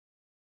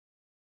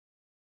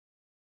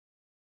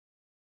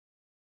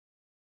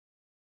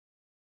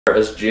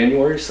It's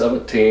January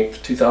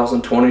 17th,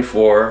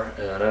 2024,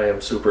 and I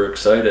am super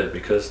excited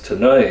because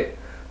tonight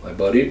my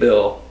buddy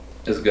Bill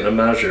is going to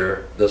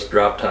measure this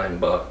drop time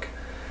buck.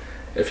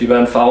 If you've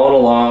been following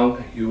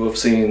along, you have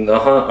seen the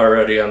hunt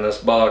already on this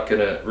buck,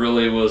 and it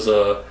really was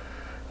a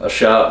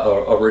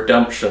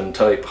redemption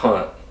type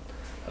hunt.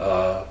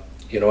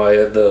 You know, I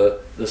had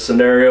the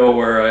scenario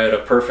where I had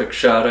a perfect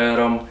shot at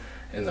him,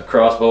 and the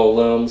crossbow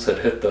limbs had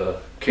hit the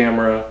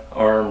camera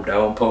arm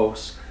down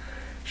post,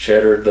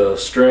 shattered the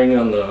string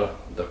on the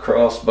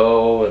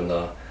crossbow, and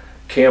the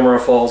camera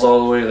falls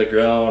all the way to the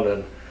ground.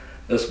 And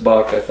this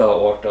buck, I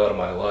thought, walked out of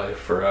my life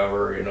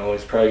forever. You know,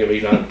 he's probably gonna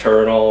be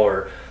nocturnal,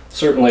 or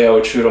certainly I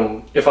would shoot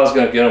him if I was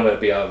gonna get him. It'd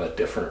be out of a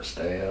different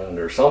stand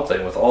or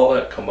something with all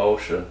that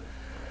commotion.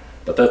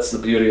 But that's the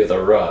beauty of the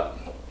rut.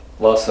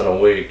 Less than a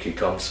week, he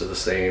comes to the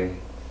same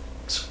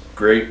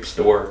scrapes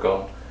to work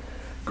on,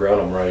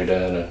 ground him right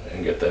in,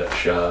 and get that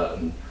shot.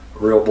 And a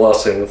real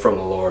blessing from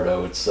the Lord, I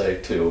would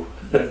say, too.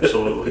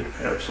 Absolutely,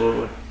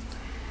 absolutely.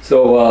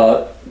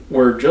 So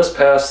we're just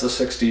past the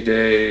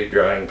 60-day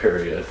drying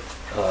period,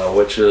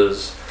 which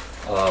is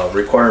a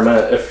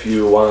requirement if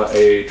you want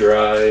a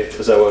dry,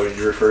 is that what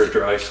you refer to,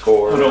 dry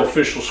score? An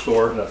official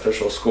score. An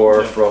official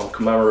score, yeah, from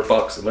Commemorative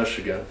Bucks of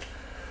Michigan.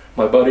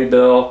 My buddy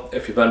Bill,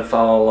 if you've been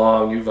following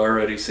along, you've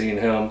already seen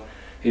him.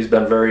 He's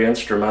been very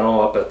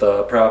instrumental up at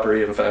the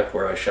property, in fact,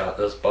 where I shot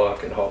this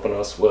buck, and helping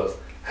us with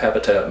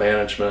habitat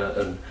management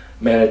and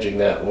managing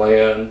that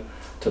land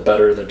to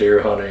better the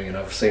deer hunting, and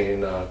I've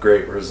seen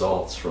great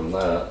results from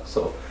that.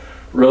 So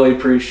really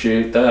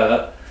appreciate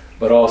that,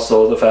 but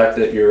also the fact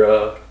that you're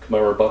a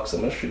Commemorative Bucks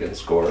of Michigan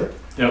scorer.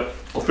 Yep,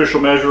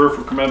 official measurer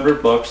for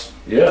Commemorative Bucks.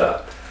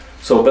 Yeah.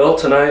 So Bill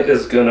tonight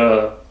is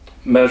gonna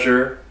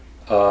measure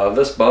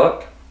this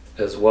buck,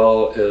 as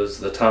well as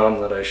the tom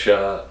that I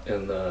shot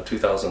in the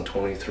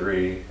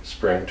 2023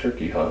 spring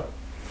turkey hunt.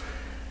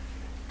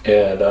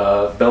 And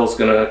Bill's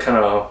gonna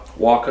kind of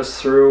walk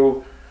us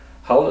through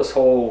how this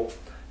whole,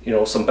 you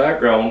know, some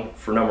background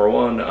for number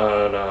one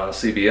on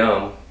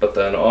CBM, but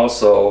then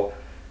also,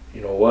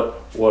 you know,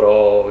 what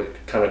all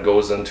kind of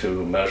goes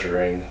into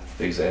measuring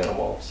these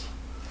animals.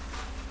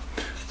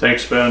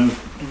 Thanks, Ben.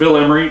 Bill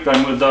Emery.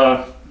 I'm with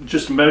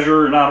just a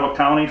measurer in Ottawa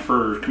County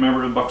for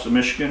Commemorative Bucks of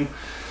Michigan.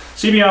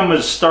 CBM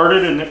was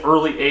started in the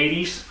early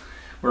 80s.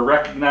 We're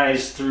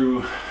recognized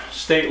through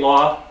state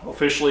law,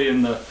 officially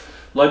in the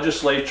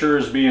legislature,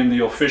 as being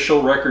the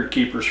official record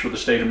keepers for the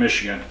state of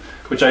Michigan,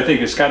 which I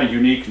think is kind of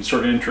unique and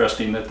sort of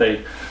interesting that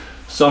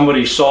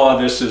somebody saw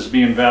this as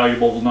being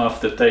valuable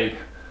enough that they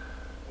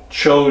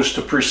chose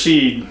to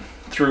proceed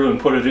through and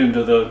put it in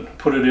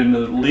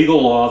the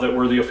legal law that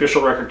we're the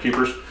official record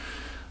keepers.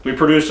 We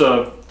produce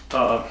a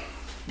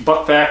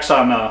buck facts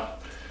on a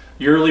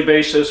yearly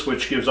basis,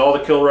 which gives all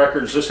the kill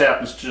records. This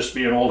happens to just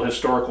be an old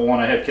historical one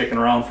I had kicking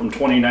around from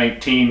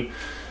 2019,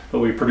 but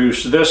we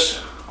produce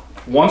this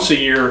once a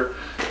year,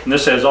 and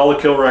this has all the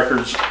kill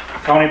records,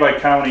 county by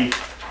county,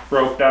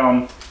 broke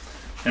down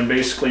and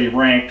basically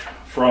ranked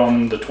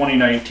from the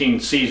 2019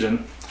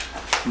 season.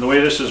 And the way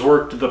this has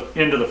worked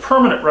into the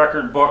permanent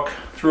record book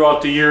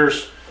throughout the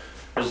years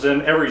is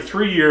then every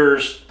 3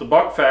 years the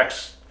buck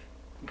facts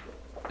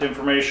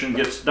information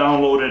gets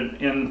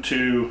downloaded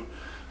into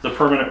the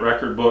permanent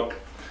record book.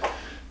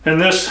 And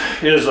this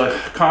is a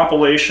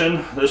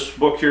compilation. This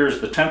book here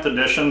is the 10th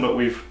edition, but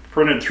we've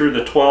printed through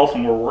the 12th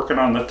and we're working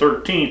on the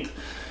 13th.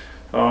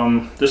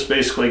 This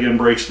basically again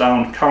breaks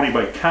down county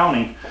by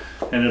county,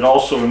 and it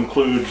also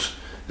includes,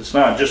 it's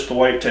not just the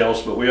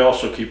whitetails, but we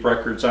also keep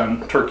records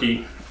on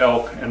turkey,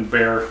 elk, and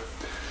bear.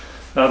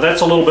 Now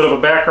that's a little bit of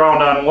a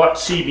background on what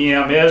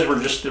CBM is.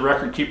 We're just the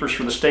record keepers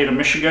for the state of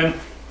Michigan,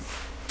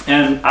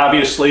 and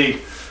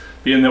obviously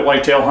being that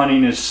whitetail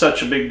hunting is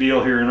such a big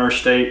deal here in our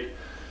state,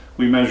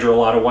 we measure a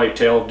lot of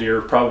whitetail deer.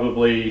 I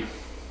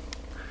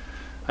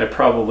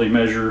probably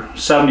measure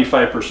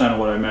 75% of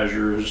what I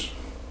measure is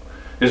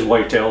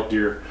whitetail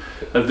deer.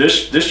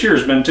 This year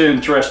has been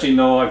interesting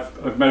though.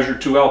 I've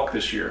measured 2 elk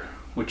this year,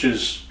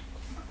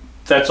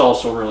 that's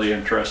also really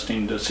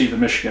interesting to see the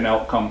Michigan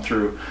elk come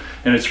through.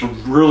 And it's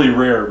really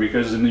rare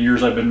because in the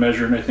years I've been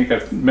measuring, I think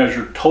I've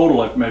measured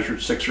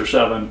 6 or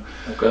 7,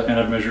 okay, and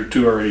I've measured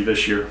 2 already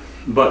this year.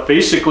 But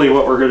basically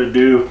what we're going to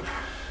do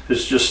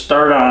is just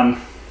start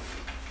on,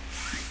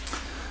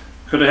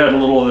 could have had a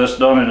little of this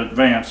done in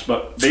advance,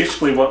 but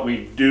basically what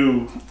we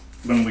do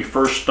when we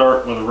first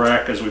start with a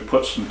rack is we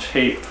put some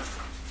tape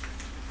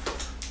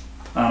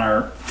on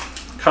our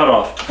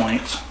cutoff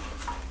points,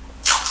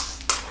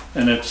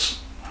 and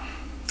it's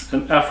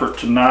an effort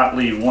to not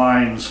leave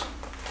lines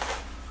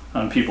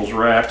on people's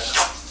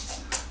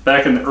racks.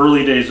 Back in the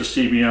early days of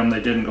CBM,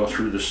 they didn't go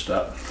through this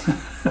step.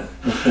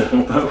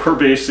 But we're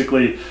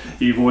basically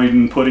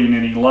avoiding putting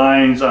any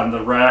lines on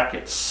the rack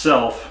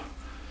itself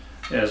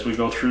as we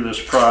go through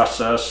this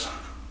process.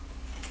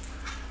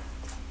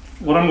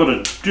 What I'm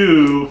going to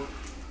do,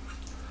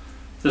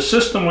 the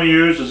system we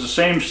use is the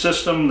same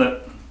system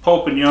that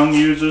Pope and Young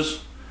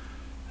uses.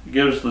 It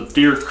gives the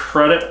deer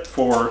credit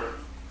for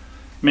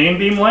main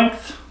beam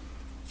length,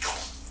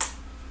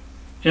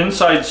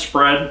 inside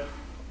spread,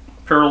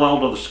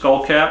 parallel to the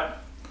skull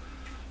cap.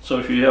 So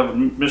if you have a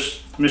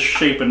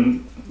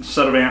misshapen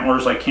set of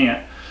antlers, I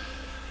can't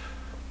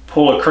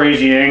pull a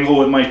crazy angle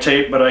with my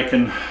tape, but I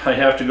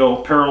have to go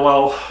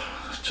parallel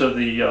to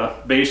the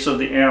base of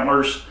the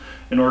antlers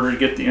in order to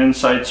get the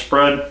inside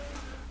spread.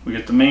 We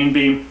get the main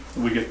beam,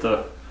 we get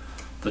the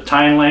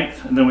tine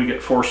length, and then we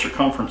get 4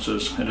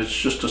 circumferences, and it's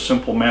just a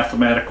simple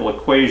mathematical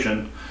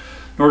equation.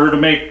 In order to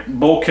make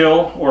bow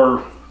kill,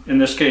 or in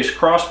this case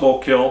crossbow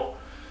kill,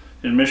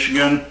 in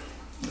Michigan,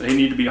 they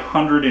need to be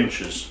 100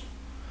 inches.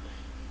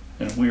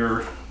 And we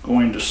are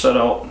going to set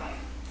out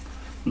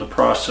the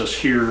process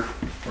here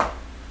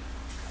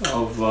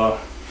of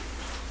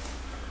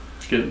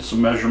getting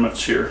some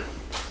measurements here.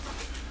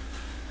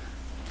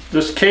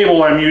 This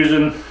cable I'm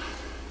using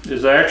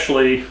is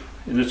actually,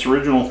 in its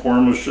original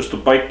form, was just a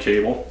bike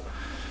cable.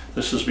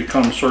 This has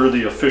become sort of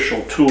the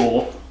official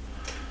tool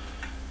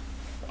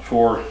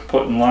for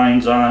putting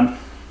lines on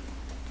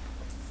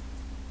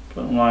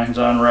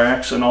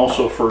racks, and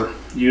also for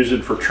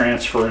using for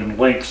transferring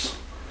links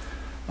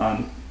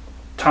on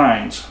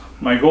tines.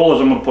 My goal is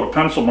I'm going to put a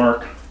pencil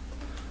mark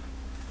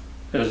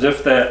as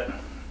if that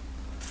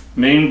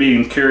main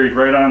beam carried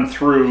right on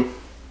through,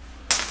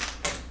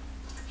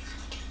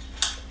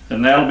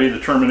 and that'll be the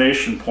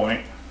termination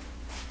point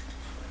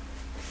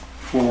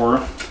for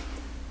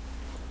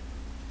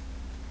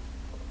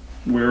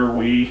where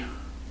we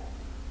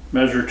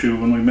measure to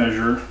when we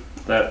measure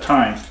that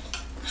tine,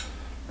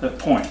 that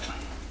point.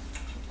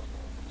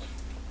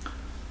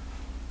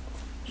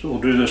 So we'll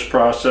do this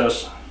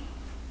process,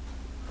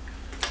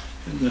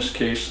 in this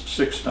case,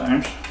 6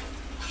 times.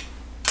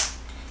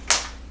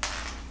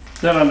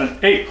 Then on an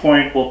 8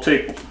 point, we'll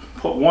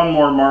put one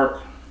more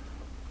mark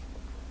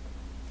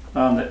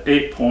on the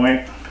 8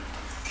 point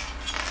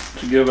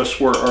to give us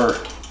where our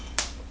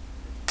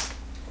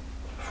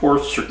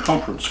 4th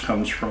circumference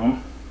comes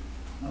from.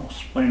 I'll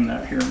explain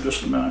that here in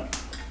just a minute.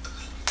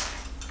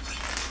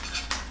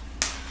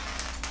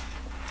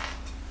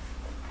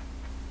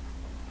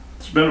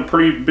 It's been a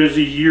pretty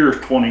busy year,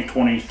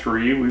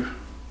 2023.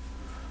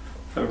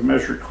 I've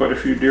measured quite a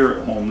few deer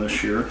at home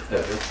this year.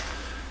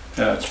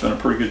 Yeah, it's been a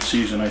pretty good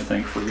season, I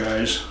think, for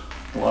guys.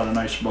 A lot of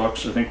nice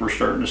bucks. I think we're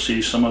starting to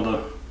see some of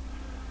the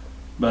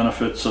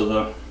benefits of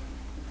the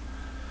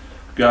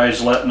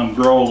guys letting them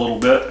grow a little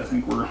bit. I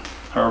think we're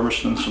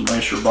harvesting some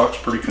nicer bucks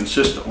pretty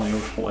consistently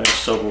over the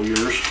last several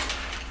years.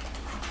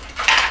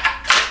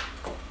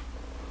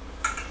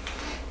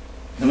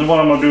 And then what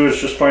I'm going to do is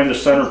just find the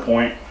center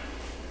point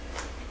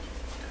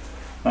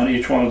on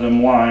each one of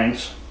them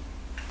lines.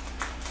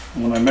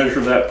 And when I measure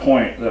that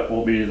point, that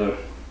will be the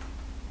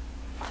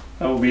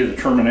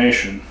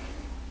termination.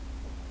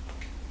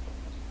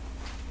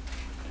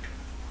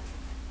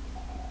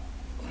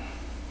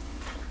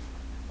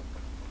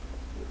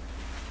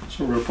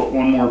 So we're going to put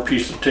one more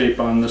piece of tape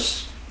on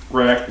this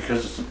rack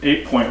because it's an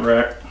 8-point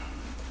rack.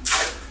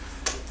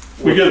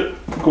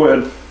 Go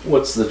ahead.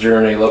 What's the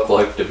journey look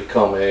like to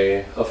become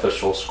a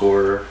official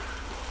scorer?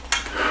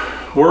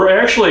 We're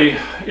actually,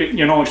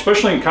 you know,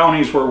 especially in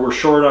counties where we're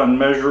short on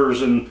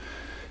measures, and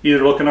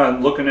either looking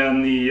on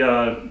the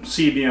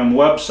CBM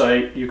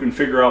website, you can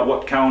figure out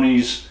what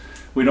counties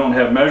we don't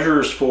have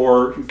measures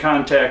for. You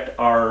contact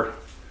our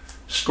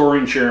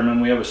scoring chairman.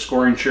 We have a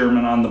scoring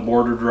chairman on the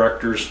board of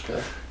directors.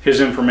 Okay. His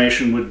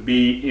information would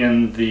be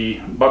in the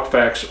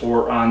Buckfax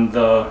or on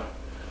the,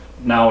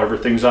 now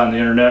everything's on the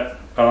internet.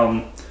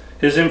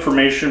 His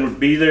information would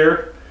be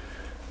there.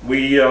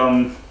 We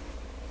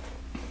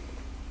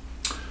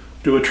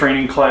do a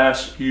training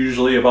class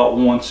usually about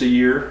once a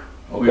year.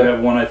 Okay. We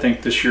have one, I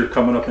think, this year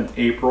coming up in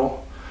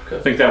April. Okay.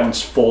 I think that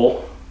one's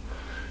full.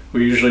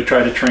 We usually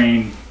try to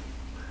train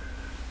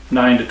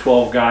 9 to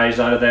 12 guys.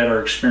 Out of that,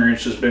 our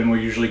experience has been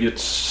we usually get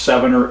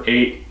 7 or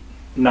 8,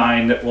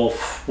 9 that will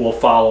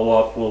follow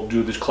up. We'll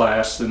do this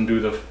class, then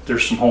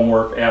there's some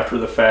homework after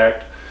the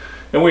fact,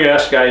 and we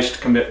ask guys to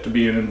commit to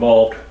being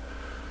involved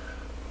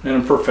in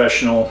a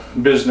professional,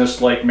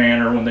 business-like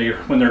manner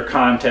when they're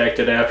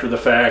contacted after the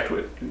fact.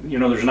 You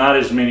know, there's not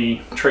as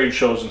many trade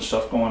shows and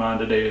stuff going on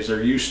today as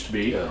there used to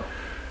be. Yeah.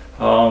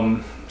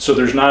 So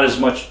there's not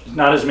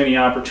as many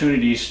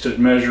opportunities to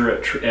measure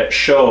at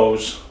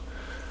shows,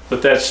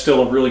 but that's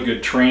still a really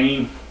good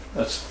training.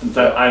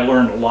 I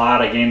learned a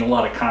lot. I gained a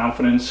lot of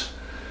confidence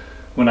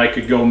when I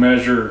could go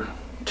measure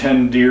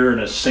 10 deer in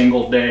a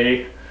single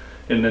day,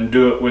 and then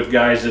do it with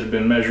guys that have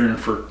been measuring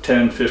for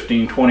 10,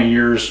 15, 20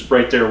 years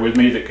right there with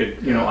me that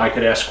could, you know, I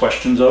could ask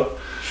questions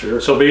of. Sure.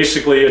 So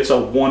basically it's a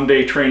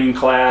one-day training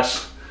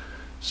class,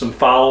 some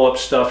follow-up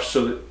stuff,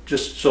 so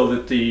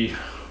that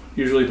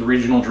usually the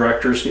regional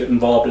directors get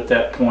involved at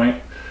that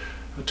point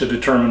to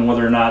determine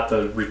whether or not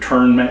the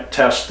return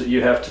test that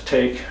you have to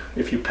take,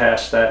 if you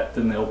pass that,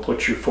 then they'll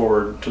put you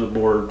forward to the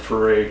board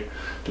to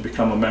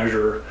become a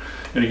measurer.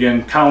 And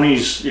again,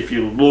 counties, if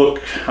you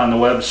look on the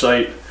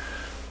website,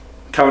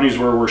 counties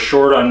where we're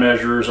short on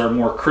measures are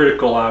more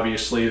critical,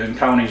 obviously, than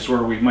counties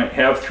where we might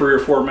have 3 or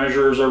 4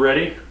 measures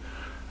already.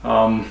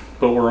 But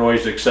we're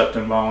always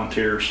accepting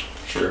volunteers.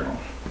 Sure.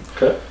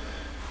 Okay.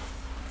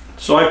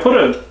 So I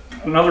put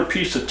another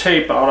piece of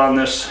tape out on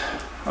this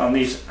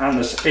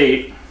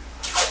 8.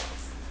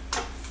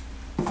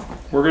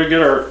 We're going to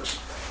get our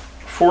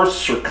 4th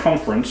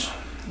circumference.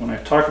 When I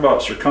talk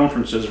about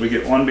circumferences, we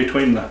get one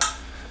between the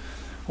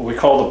what we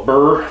call the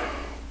burr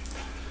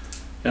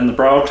and the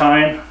brow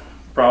tine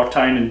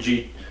and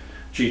G2,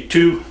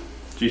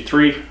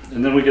 G3,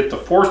 and then we get the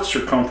 4th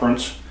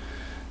circumference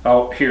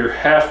out here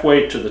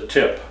halfway to the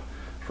tip.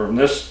 From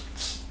this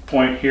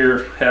point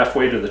here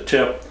halfway to the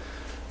tip,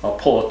 I'll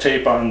pull a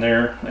tape on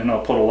there and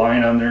I'll put a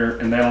line on there,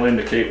 and that'll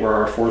indicate where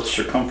our 4th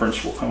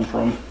circumference will come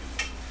from.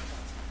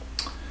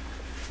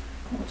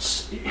 Let's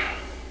see.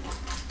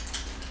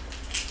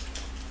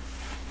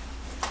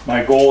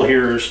 My goal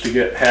here is to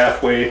get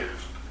halfway,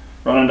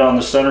 running down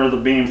the center of the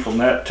beam from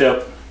that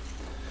tip,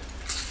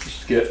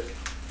 just get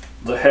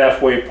the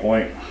halfway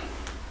point.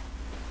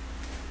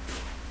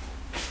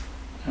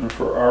 And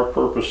for our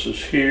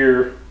purposes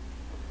here,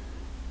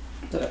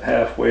 that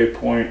halfway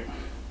point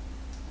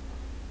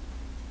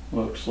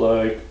looks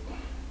like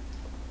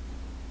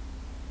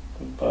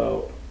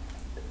about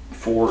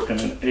 4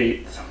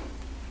 1/8.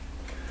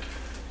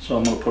 So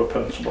I'm going to put a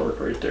pencil mark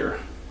right there.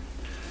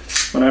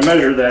 When I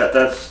measure that,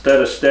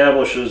 that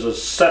establishes a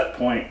set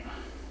point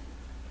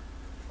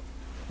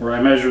where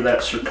I measure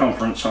that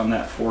circumference on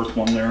that 4th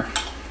one there.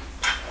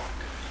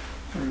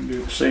 We're going to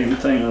do the same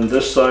thing on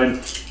this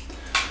side.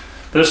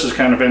 This is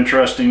kind of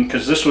interesting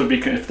because this would be,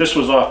 if this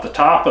was off the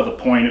top of the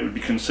point, it would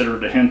be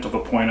considered a hint of a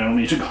point. I don't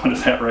need to go into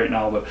that right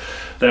now, but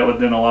that would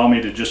then allow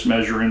me to just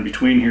measure in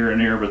between here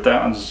and here. But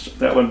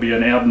that would be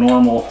an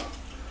abnormal,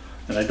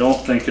 and I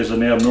don't think as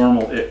an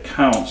abnormal it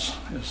counts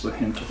as the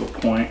hint of a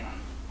point.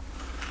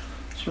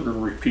 So we're going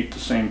to repeat the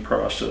same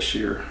process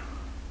here.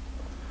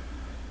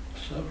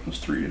 7 is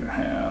 3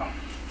 1/2.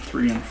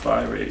 3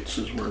 5/8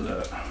 is where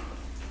that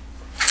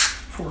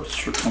 4th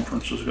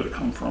circumference is going to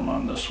come from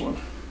on this one.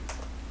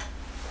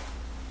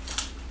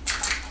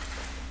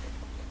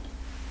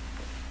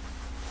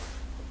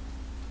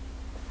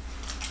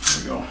 There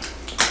we go.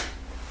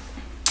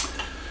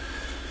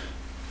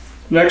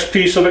 Next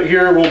piece of it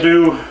here,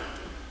 we'll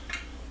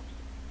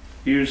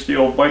use the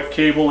old white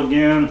cable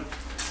again.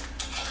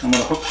 I'm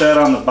going to hook that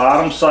on the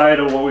bottom side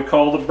of what we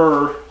call the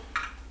burr.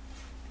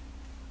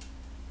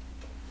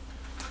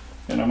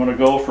 And I'm going to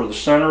go for the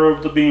center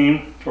of the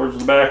beam, towards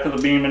the back of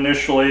the beam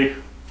initially,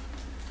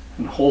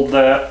 and hold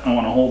that. I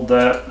want to hold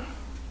that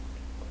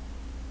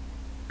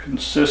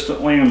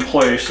consistently in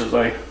place as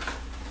I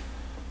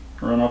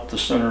run up the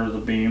center of the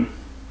beam.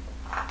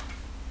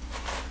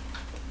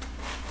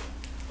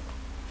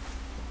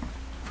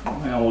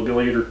 My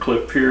alligator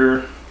clip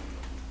here.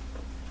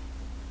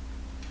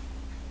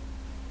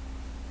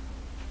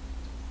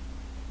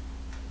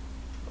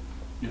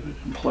 Get it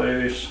in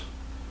place.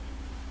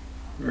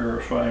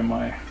 Verify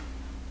my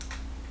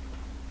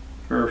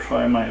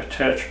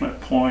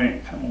attachment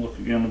point. Kind of look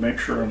again to make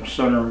sure I'm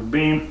center of the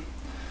beam.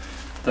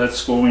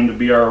 That's going to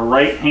be our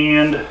right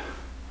hand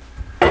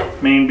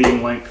main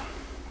beam length.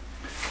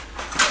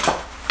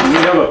 And we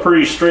have a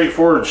pretty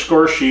straightforward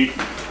score sheet.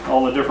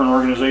 All the different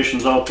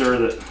organizations out there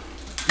that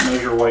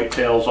measure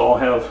whitetails all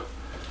have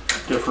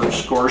different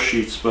score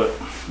sheets, but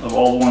of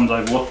all the ones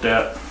I've looked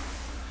at,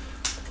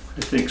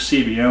 I think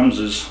CBM's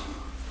is,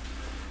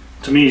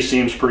 to me,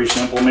 seems pretty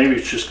simple. Maybe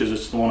it's just because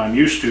it's the one I'm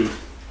used to.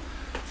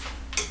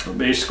 But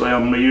basically,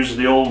 I'm going to use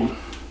the old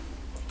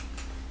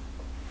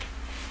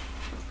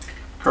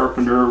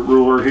carpenter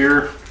ruler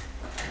here,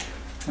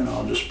 and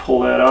I'll just pull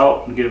that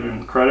out and give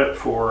him credit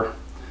for,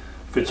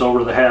 if it's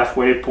over the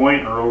halfway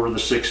point or over the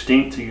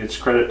 16th, he gets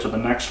credit to the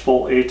next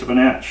full 1/8 of an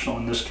inch. So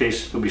in this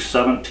case, it'll be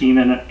 17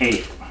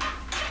 1/8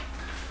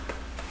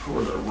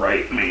 for the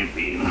right main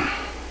beam.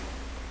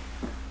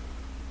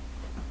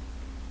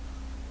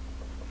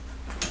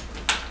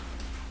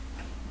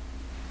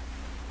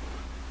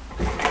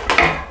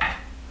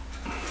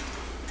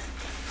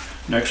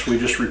 Next, we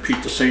just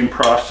repeat the same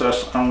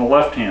process on the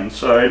left-hand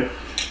side.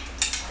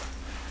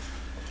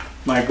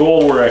 My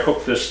goal where I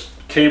hook this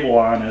cable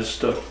on is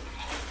to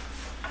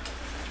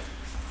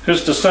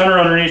center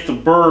underneath the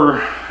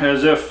burr,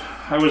 as if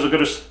I was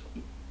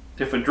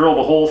if I drilled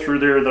a hole through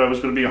there, that I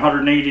was going to be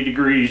 180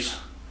 degrees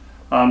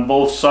on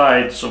both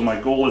sides. So my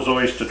goal is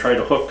always to try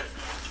to hook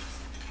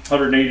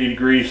 180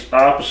 degrees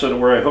opposite of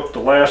where I hooked the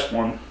last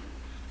one.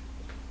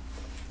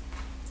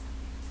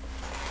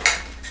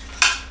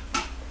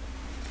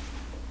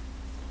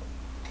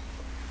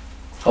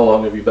 How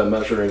long have you been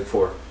measuring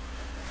for?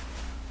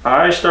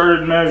 I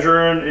started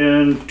measuring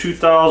in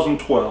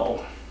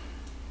 2012.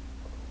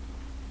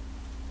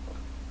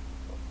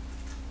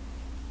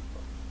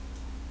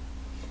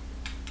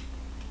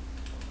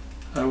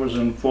 I was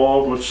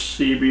involved with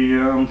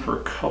CBM for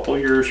a couple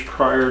years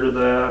prior to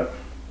that.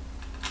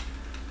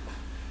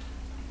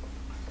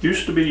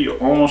 Used to be you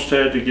almost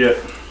had to get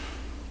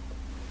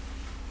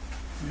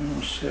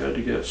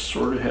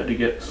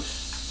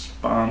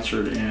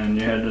sponsored in.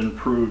 You had to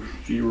prove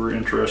you were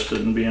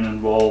interested in being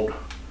involved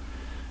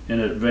in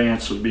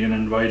advance of being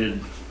invited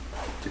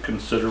to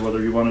consider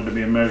whether you wanted to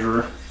be a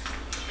measurer.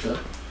 Okay.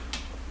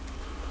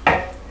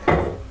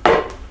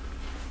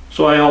 So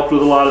So I helped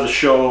with a lot of the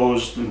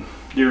shows, the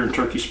Deer and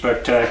Turkey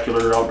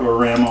Spectacular, Outdoor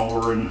Rama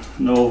over in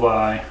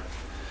Novi.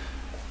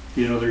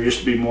 You know, there used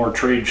to be more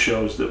trade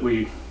shows that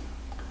we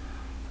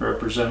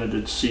represented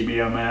at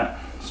CBM at.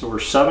 So we're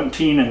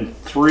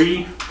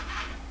 17-3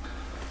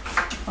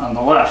 on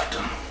the left.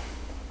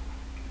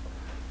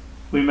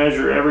 We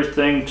measure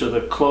everything to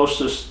the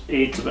closest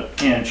 1/8 of an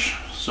inch.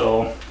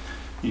 So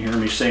you hear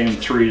me saying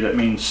 3, that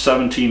means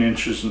 17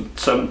 inches and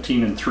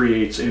 17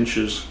 3/8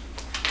 inches.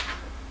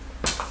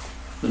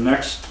 The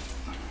next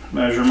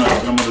measurement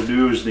that I'm going to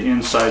do is the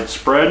inside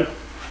spread.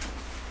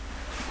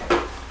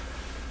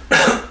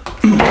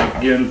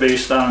 Again,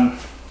 based on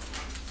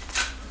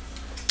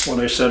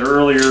what I said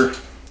earlier,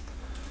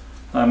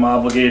 I'm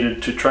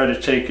obligated to try to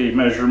take a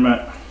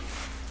measurement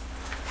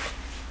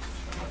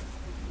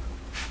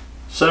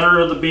center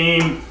of the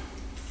beam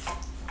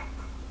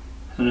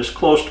and as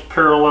close to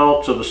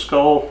parallel to the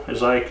skull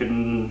as I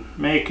can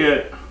make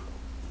it.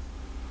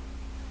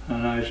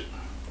 And I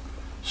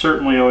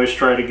certainly always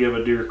try to give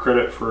a deer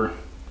credit for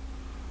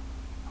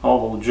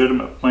all the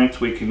legitimate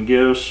length we can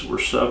give. So we're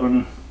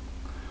 7,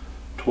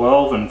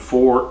 12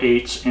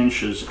 4/8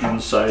 inches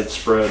inside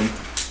spread.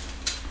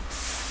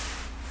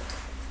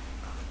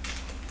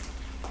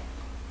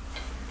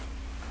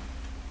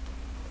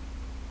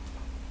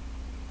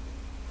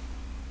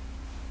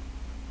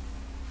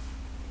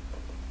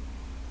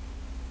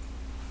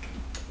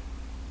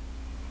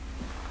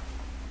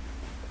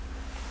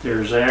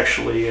 There's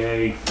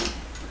actually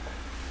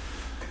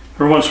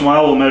every once in a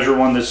while we'll measure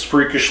one that's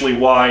freakishly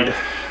wide,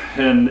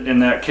 and in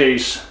that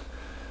case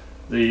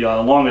the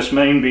longest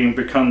main beam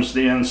becomes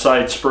the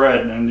inside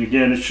spread. And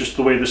again, it's just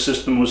the way the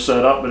system was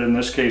set up, but in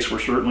this case we're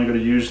certainly going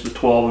to use the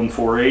 12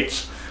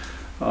 4/8.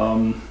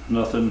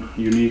 Nothing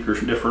unique or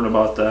different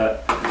about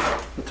that,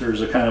 but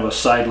there's a kind of a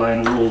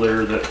sideline rule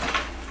there that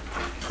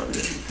I probably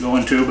didn't go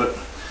into, but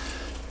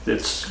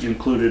it's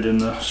included in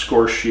the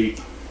score sheet.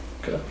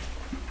 Okay.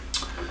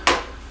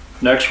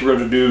 Next we're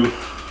going to do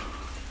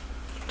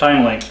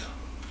time length.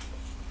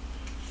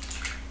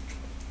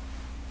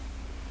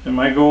 And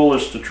my goal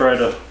is to try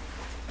to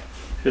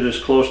hit as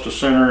close to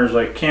center as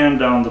I can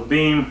down the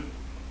beam.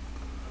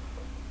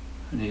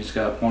 And he's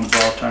got 1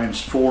 bow times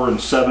 4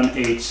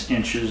 7/8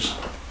 inches.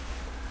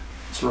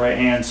 It's the right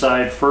hand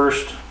side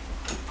first.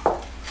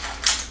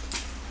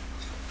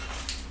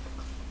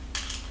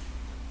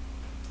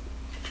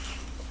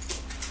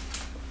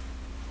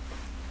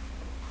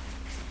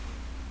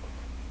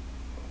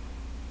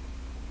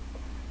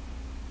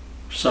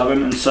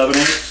 Seven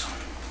 7/8.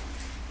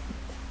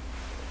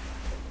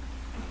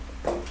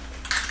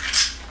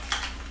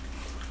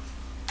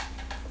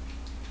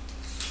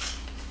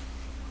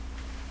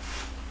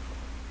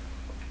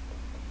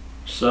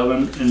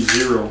 Seven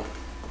 0.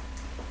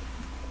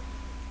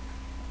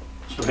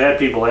 So I've had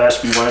people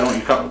ask me, why don't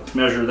you come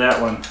measure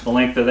that one? The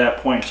length of that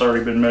point's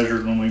already been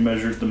measured when we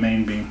measured the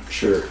main beam.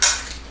 Sure.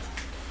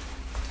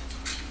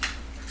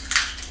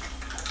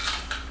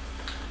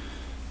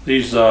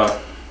 These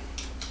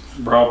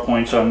brow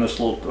points on this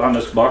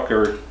buck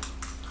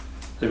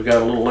they've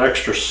got a little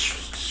extra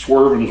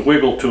swerve and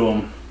wiggle to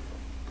them.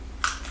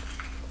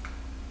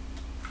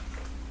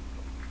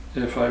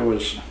 If I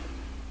was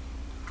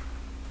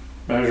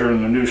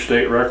measuring the new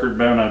state record,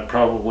 Ben, I'd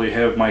probably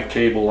have my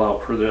cable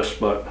out for this,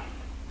 but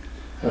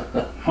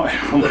my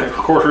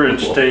 1/4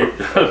 inch tape,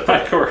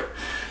 my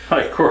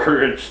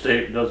 1/4 inch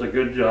tape does a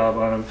good job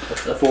on them.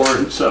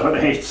 4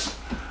 7/8.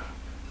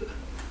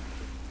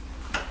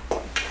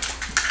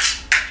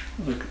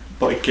 The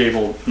bike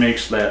cable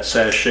makes that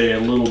sachet a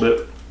little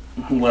bit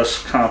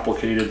less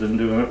complicated than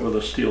doing it with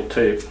a steel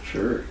tape.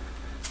 Sure.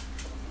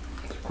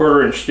 The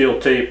 1/4 inch steel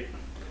tape,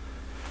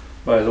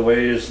 by the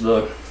way, is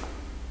the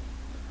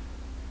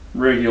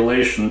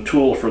regulation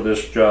tool for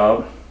this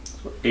job.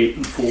 So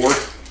 8 4.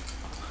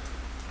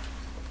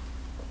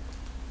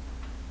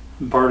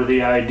 And part of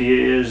the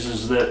idea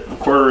is that a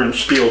 1/4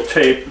 inch steel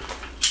tape,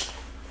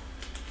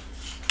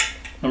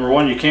 number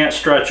one, you can't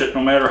stretch it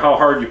no matter how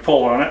hard you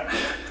pull on it.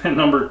 And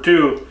number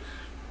two,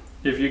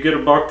 if you get a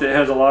buck that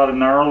has a lot of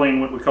gnarling,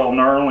 what we call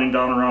gnarling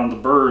down around the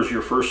burrs,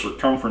 your first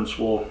circumference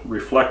will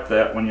reflect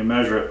that when you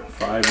measure it.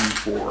 5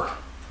 4.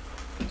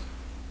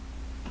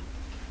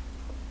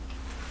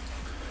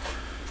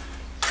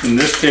 In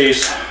this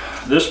case,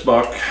 this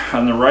buck,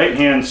 on the right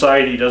hand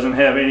side, he doesn't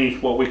have any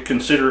what we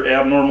consider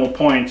abnormal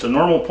points. A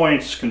normal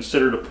point is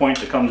considered a point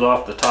that comes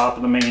off the top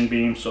of the main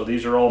beam, so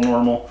these are all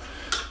normal.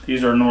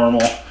 These are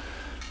normal.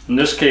 In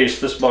this case,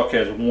 this buck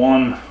has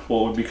one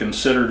what would be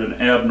considered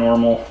an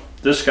abnormal.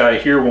 This guy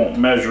here won't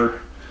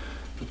measure,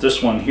 but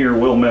this one here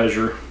will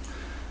measure.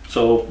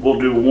 So we'll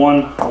do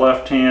one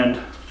left hand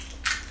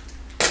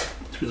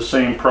through the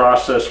same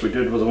process we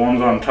did with the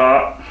ones on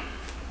top.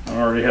 I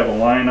already have a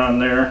line on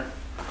there.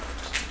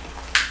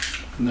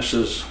 And this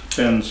is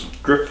Ben's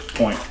drift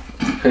point.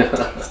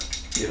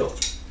 Yep.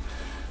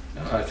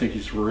 I think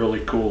he's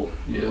really cool.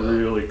 Yeah.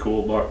 Really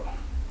cool buck.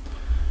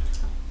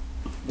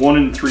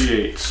 1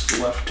 3/8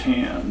 left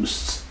hand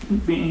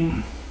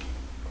beam.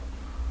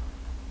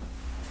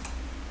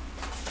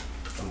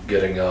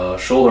 getting a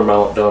shoulder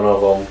mount done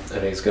of them,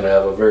 and he's going to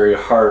have a very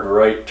hard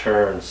right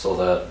turn so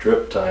that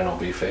drip tine will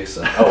be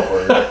facing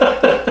outward.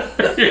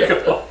 There you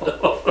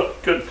go.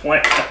 Good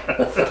plan.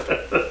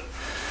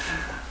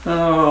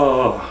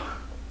 Oh.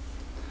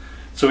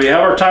 So we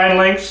have our tine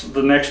links.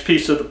 The next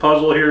piece of the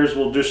puzzle here is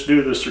we'll just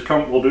do the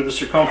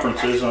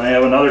circumferences, and I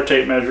have another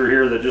tape measure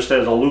here that just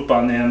has a loop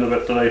on the end of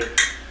it that I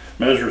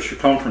measure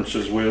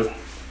circumferences with.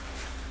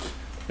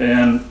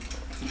 And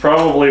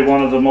probably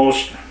one of the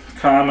most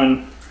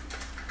common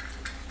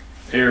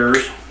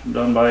errors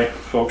done by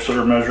folks that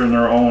are measuring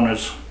their own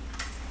is,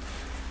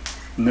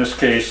 in this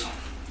case,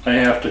 I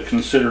have to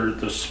consider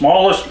the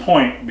smallest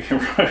point being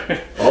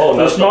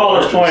the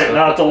smallest point,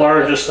 not the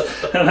largest.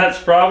 And that's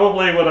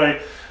probably when I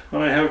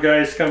have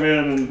guys come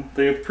in and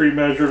they've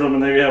pre-measured them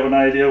and they have an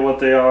idea what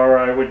they are.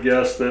 I would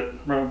guess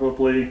that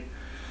probably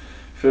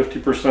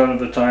 50% of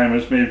the time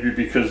is maybe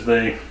because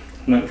they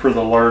went for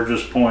the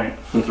largest point,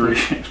 3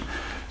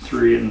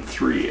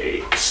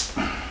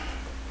 3/8.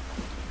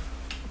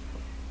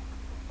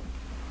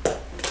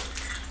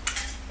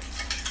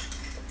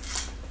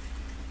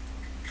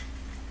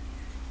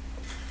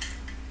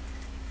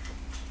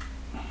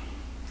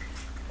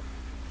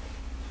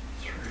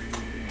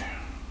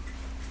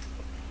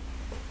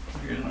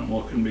 Again, I'm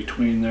looking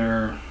between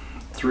there,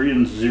 3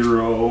 and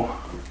 0.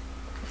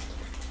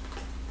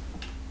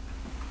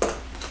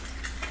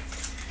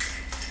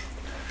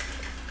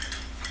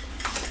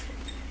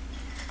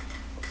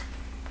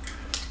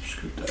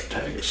 Scoot that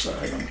tag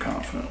aside. I'm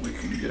confident we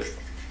can get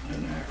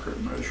an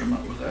accurate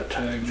measurement with that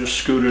tag. Just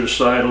scoot it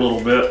aside a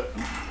little bit.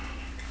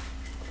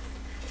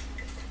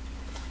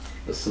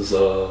 This is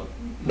a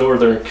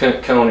Northern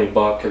Kent County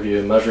buck. Have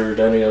you measured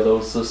any of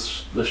those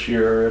this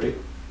year already?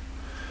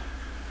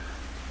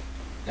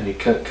 Any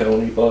Kent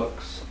County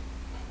bucks?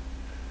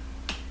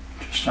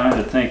 Just trying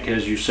to think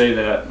as you say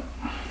that.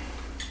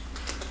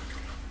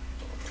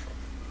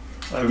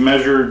 I've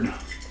measured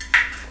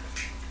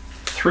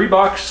 3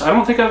 bucks. I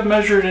don't think I've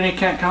measured any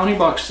Kent County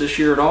bucks this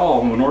year at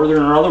all,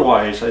 northern or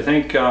otherwise. I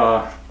think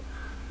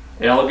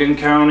Allegan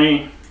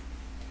County,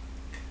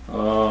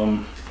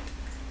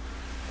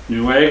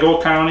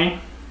 Newaygo County.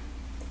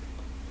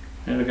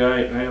 I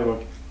have a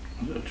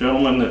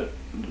gentleman that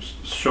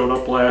showed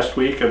up last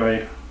week,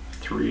 and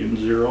 3 and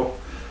 0.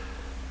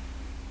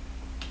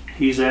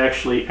 He's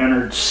actually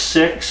entered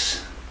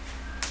 6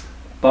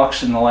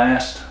 bucks in the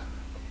last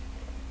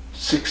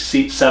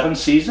 7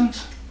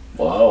 seasons.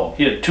 Wow.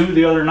 He had 2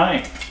 the other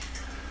night.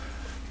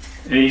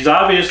 And he's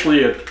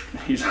obviously an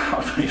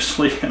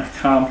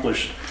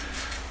accomplished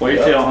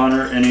whitetail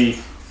hunter, and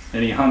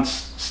he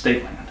hunts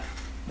state land.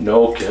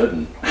 No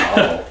kidding.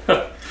 Wow.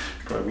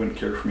 Probably wouldn't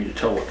care for me to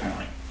tell what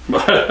county.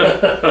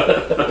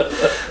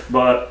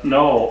 But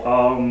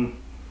no,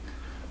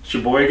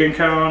 Sheboygan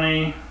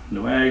County,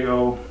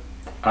 Newaygo,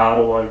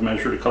 Ottawa. I've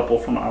measured a couple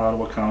from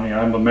Ottawa County.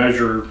 I'm a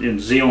measurer in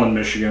Zeeland,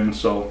 Michigan,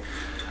 so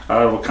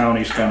Ottawa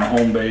County's kind of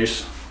home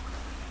base.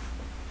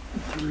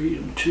 3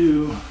 and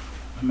 2.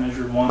 I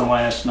measured 1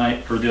 last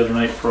night, or the other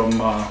night, from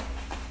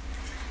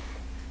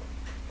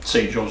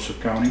St. Joseph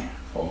County.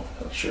 Oh,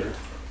 sure.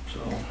 So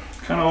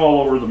kind of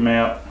all over the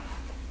map.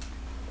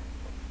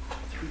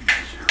 3 and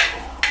 0.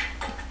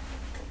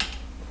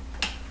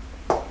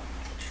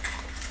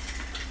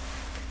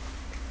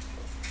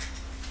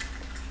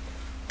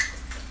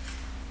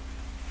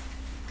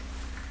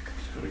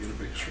 Got to get a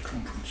big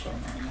circumference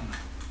on that one.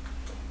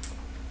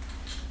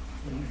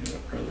 I'm going to get a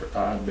rather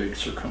odd big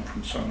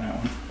circumference on that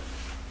one.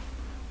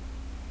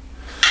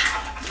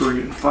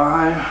 3 and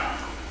 5.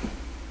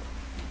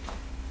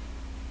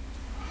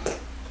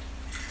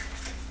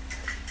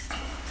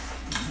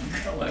 And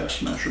that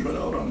last measurement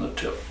out on the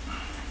tip.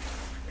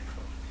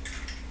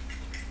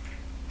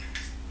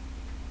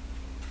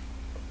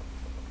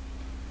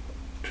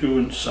 2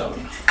 and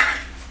 7.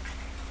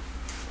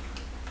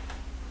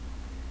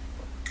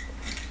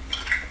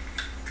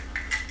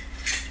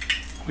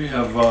 We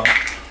have a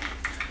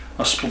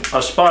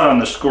spot on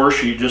the score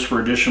sheet just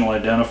for additional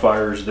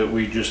identifiers that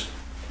we just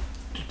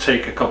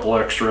take a couple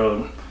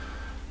extra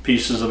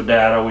pieces of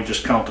data. We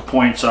just count the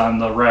points on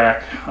the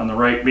rack on the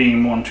right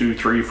beam, 1, 2,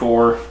 3,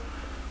 4.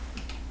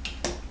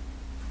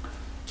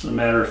 Doesn't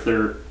matter if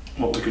they're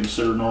what we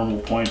consider normal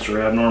points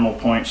or abnormal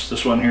points.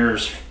 This one here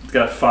has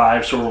got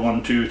 5, so we're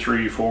 1, 2,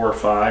 3, 4,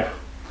 5.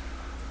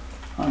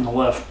 On the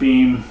left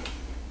beam,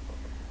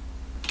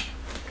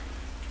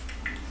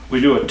 we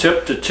do a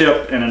tip to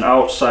tip and an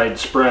outside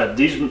spread.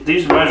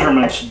 These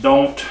measurements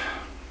don't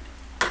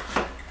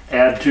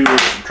add to or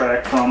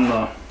subtract from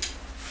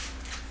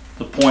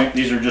the point.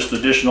 These are just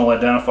additional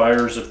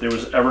identifiers if there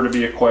was ever to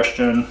be a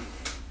question.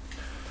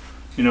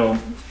 You know,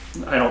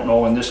 I don't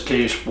know in this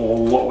case, well,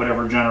 what would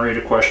ever generate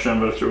a question,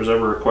 but if there was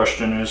ever a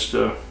question as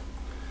to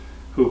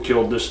who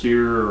killed this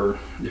deer, or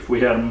if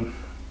we had them,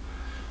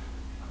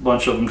 a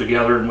bunch of them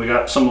together and we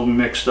got some of them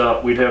mixed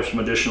up, we'd have some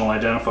additional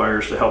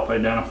identifiers to help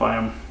identify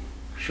them.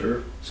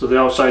 Sure. So the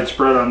outside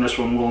spread on this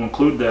one will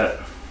include that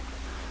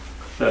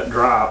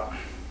drop,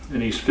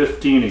 and he's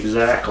 15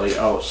 exactly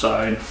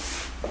outside.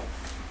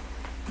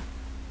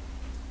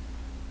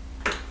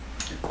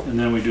 And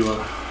then we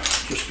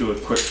just do a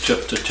quick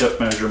tip to tip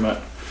measurement.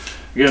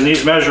 Again,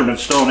 these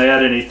measurements don't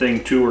add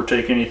anything to or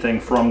take anything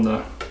from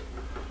the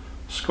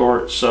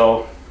score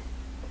itself.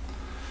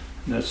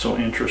 That's so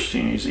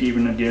interesting. He's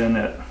even again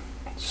at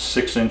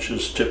 6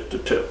 inches tip to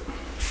tip.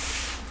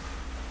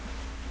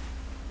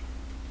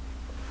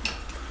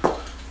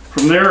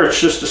 From there, it's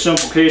just a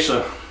simple case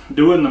of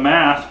doing the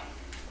math.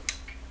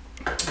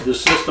 The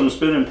system's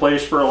been in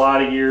place for a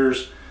lot of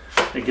years.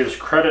 It gives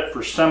credit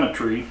for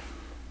symmetry.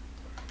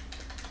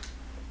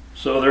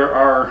 So there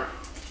are,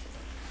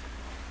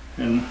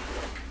 and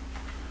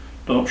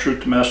don't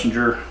shoot the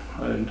messenger.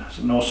 I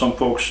know some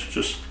folks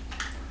just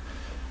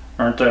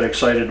aren't that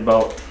excited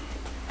about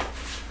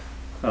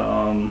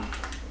the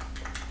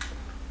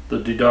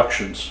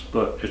deductions,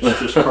 but it's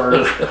just part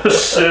of the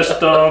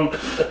system.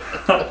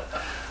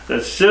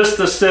 It's just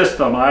the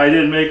system. I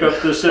didn't make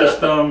up the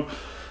system.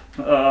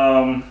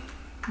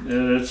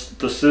 And it's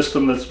the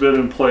system that's been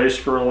in place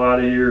for a lot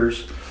of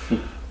years.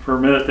 For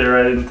a minute there,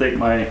 I didn't think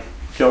my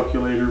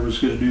calculator was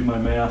going to do my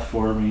math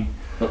for me.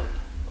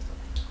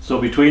 So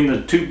between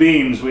the two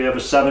beams, we have a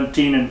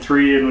 17 and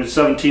 3 and a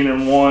 17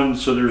 and 1,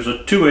 so there's a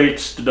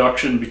 2/8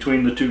 deduction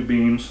between the two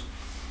beams.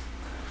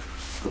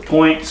 The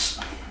points,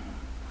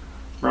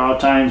 raw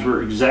times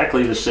were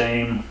exactly the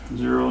same,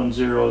 0 and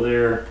 0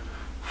 there.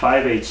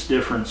 5/8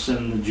 difference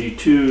in the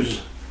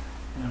G2s,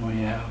 and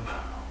we have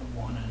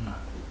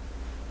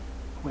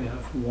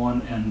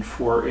 1 and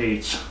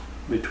 4/8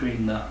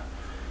 between the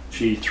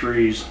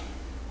G3s.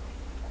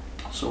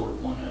 So we're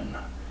 1 and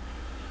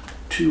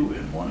 2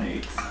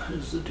 1/8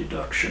 is the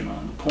deduction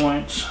on the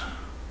points.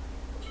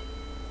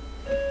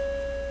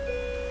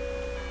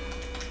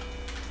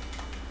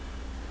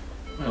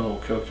 My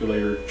little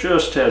calculator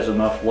just has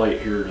enough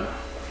light here to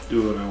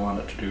do what I want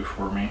it to do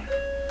for me.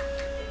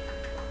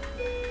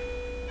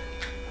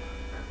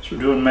 So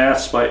we're doing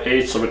maths by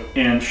 1/8 of an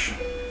inch,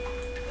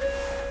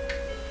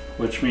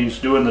 which means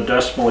doing the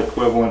decimal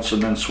equivalents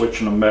and then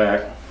switching them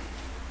back.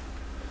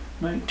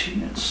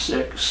 19 and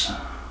 6.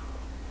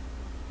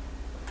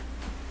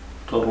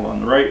 Total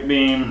on the right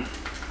beam.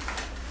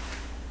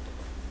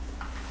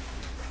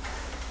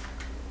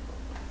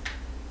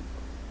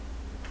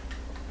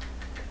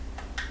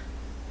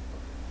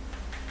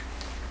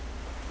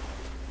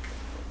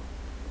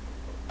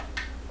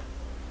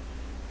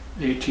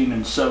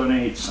 $18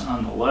 7/8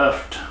 on the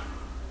left.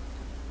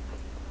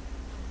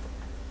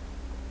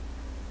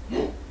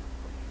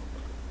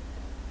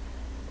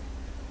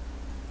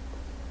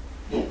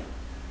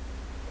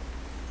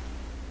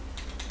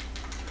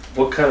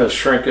 What kind of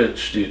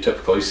shrinkage do you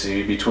typically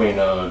see between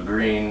a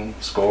green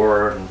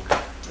score and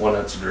when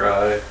it's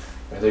dry?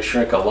 Do they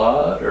shrink a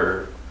lot,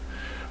 or?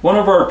 One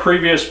of our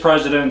previous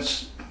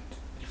presidents,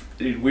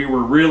 we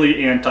were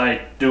really anti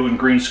doing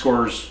green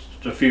scores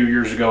a few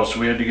years ago, so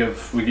we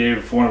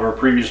gave one of our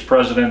previous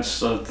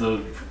presidents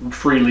the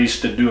free lease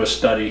to do a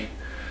study,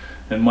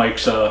 and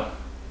Mike's a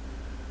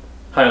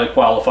highly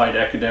qualified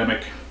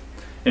academic,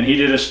 and he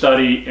did a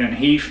study, and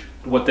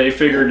what they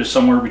figured is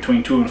somewhere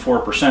between 2 and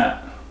 4%.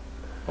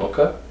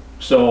 Okay.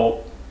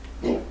 So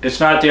it's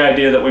not the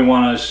idea that we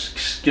want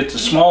to get the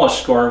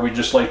smallest score, we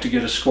just like to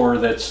get a score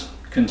that's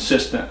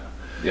consistent.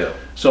 Yeah.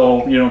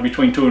 So, you know,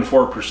 between 2 and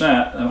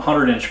 4%, a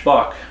 100-inch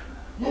buck,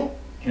 you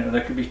know,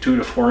 that could be 2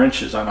 to 4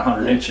 inches on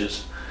 100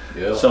 inches.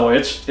 Yeah. So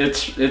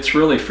it's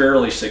really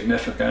fairly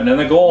significant. And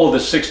the goal of the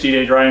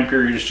 60-day drying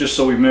period is just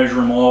so we measure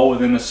them all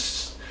within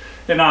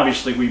and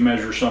obviously we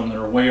measure some that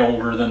are way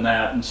older than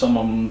that, and some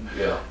of them,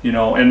 yeah, you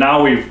know. And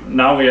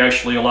now we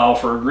actually allow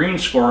for a green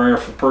score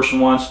if a person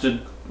wants to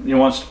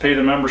pay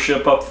the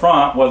membership up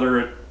front, whether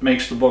it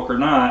makes the book or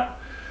not.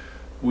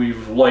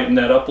 We've lightened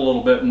that up a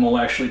little bit, and we'll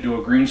actually do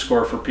a green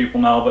score for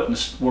people now. But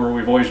where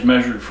we've always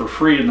measured for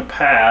free in the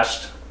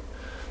past,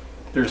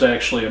 there's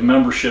actually a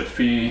membership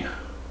fee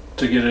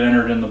to get it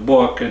entered in the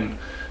book. And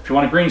if you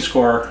want a green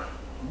score,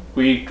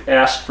 we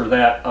ask for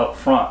that up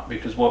front,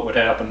 because what would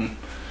happen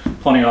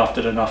plenty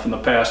often enough in the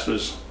past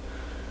was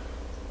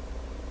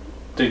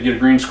they'd get a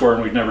green score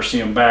and we'd never see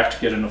them back to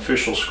get an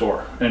official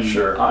score. And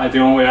sure, the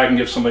only way I can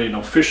give somebody an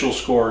official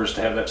score is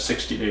to have that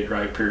 60-day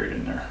dry period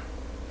in there.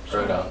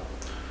 Right on.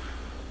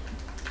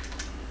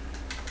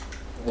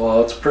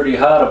 Well, it's pretty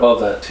hot above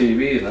that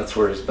TV, and that's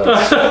where he's been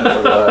sitting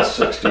for the last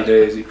 60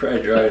 days. He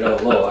probably dried out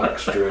a little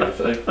extra, I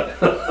think.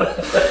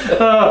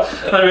 I've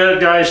had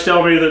guys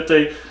tell me that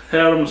they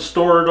had them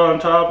stored on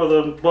top of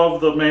above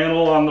the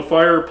mantle on the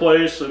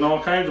fireplace and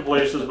all kinds of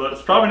places, but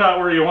it's probably not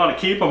where you want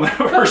to keep them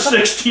for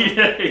 60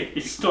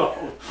 days.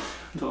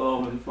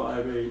 12 and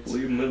 5/8.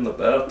 Leave them in the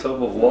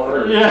bathtub of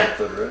water or yeah.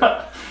 something,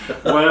 right?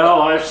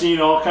 Well, I've seen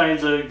all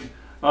kinds of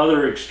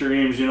other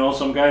extremes. You know,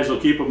 some guys will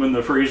keep them in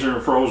the freezer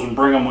and frozen,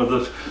 bring them with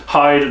the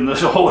hide and the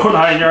whole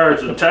 9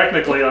 yards. And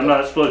technically, I'm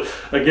not supposed.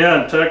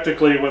 Again,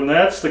 technically, when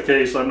that's the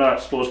case, I'm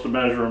not supposed to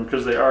measure them,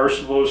 because they are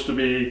supposed to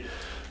be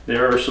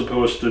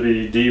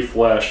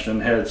defleshed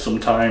and had some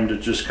time to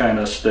just kind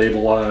of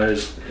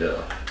stabilize. Yeah.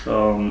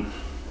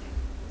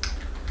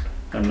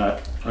 I'm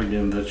not.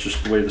 Again, that's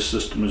just the way the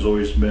system has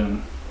always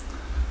been.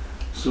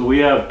 So we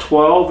have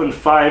 12 and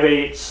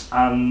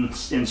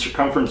 5/8 in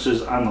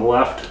circumferences on the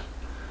left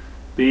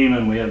beam,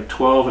 and we have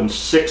 12 and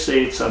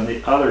 6/8 on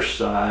the other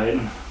side.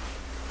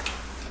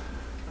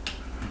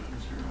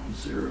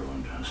 0, 0,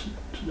 and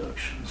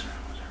deduction 0,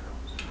 0,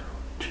 0,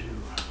 2,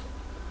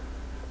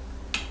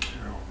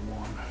 0,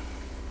 1.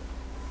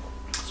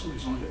 So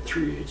he's only got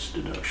 3/8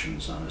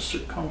 deductions on his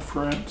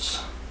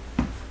circumference.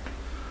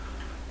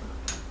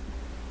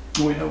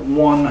 We have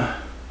one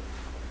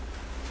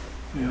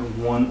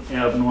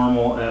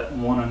abnormal at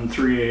 1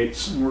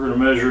 3/8, and we're going to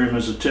measure him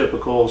as a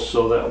typical,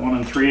 so that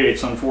 1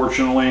 3/8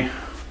 unfortunately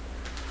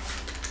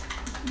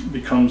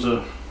becomes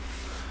a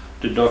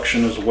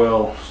deduction as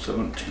well.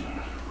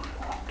 17.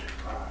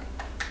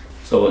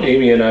 So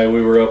Amy and I,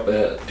 we were up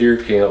at deer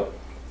camp,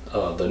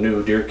 the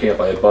new deer camp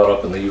I had bought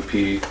up in the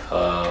UP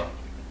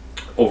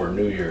over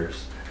New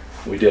Year's.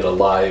 We did a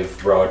live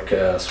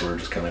broadcast. We're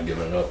just kind of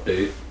giving an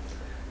update,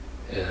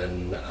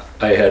 and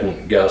I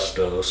hadn't guessed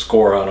a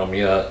score on them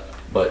yet,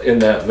 but in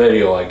that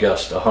video I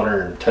guessed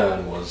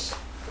 110 was,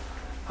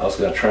 I was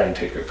going to try and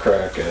take a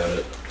crack at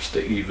it just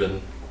to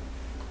even.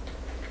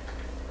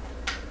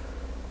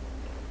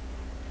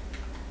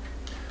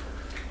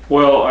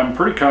 Well, I'm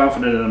pretty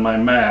confident in my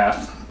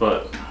math,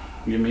 but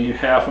give me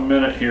half a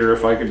minute here.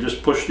 If I could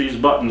just push these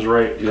buttons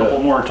right a couple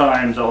more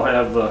times, I'll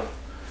have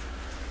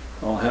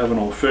an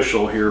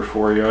official here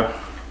for you.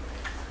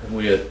 And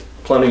we had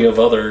plenty of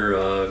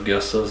other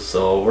guesses,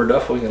 so we're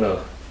definitely gonna,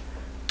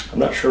 I'm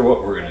not sure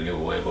what we're gonna give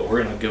away, but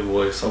we're gonna give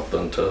away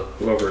something to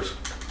whoever's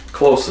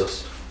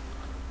closest.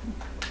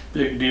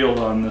 Big deal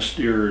on this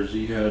deer is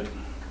he's a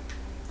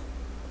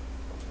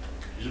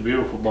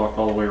beautiful buck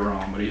all the way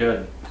around, but he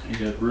had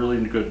really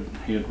good,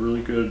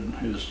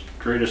 his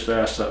greatest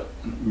asset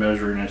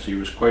measuring is he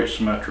was quite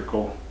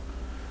symmetrical,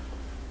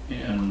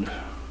 and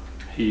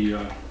he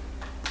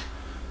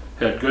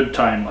had good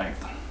time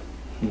length.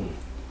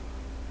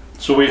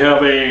 So we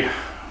have a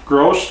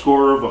gross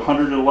score of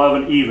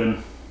 111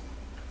 even.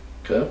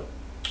 Okay.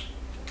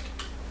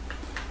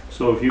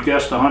 So if you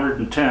guessed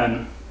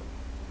 110,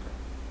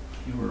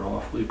 you were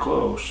awfully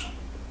close.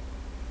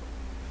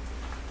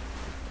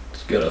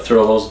 Just gotta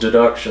throw those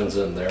deductions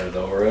in there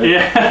though, right?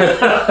 Yeah.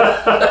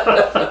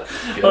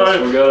 Guess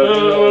we gotta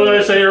do what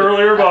did I say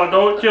earlier about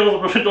don't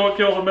kill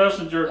the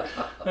messenger,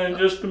 and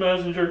just the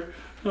messenger.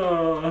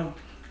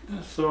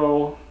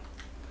 So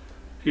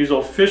he's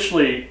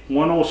officially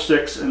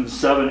 106 and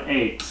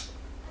 7/8.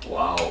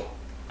 Wow.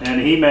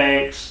 And he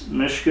makes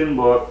Michigan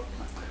book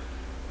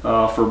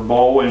for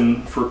bow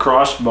and for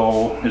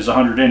crossbow is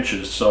 100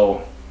 inches.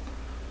 So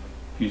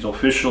he's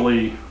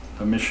officially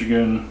a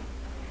Michigan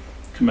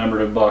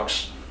Commemorative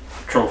Bucks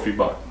trophy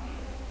buck.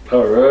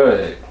 All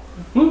right.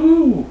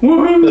 Woohoo!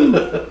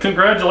 Woohoo!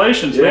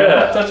 Congratulations, man.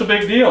 Yeah. That's a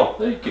big deal.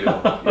 Thank you.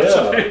 That's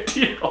a big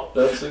deal.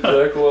 That's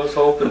exactly what I was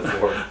hoping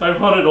for. I've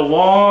hunted a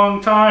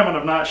long time and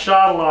I've not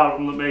shot a lot of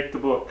them to make the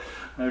book.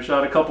 I've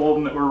shot a couple of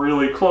them that were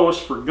really close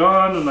for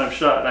gun, and I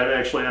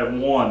actually have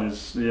one,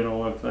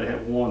 I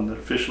have one that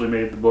officially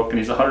made the book, and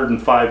he's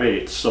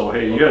 105/8. So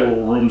hey, you got a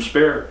little room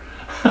spare.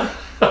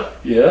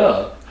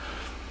 Yeah.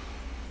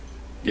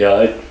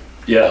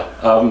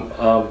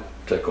 I'm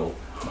tickled.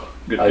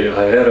 Good I deal.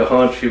 had a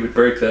hunch he would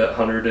break that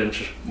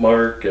 100-inch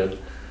mark, and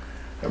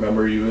I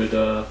remember you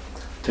had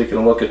taken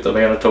a look at the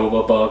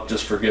Manitoba buck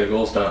just for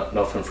giggles,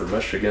 nothing for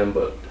Michigan,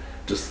 but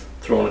just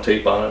throwing a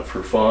tape on it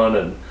for fun.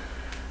 And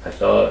I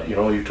thought,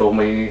 you told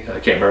me, I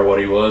can't remember what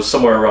he was,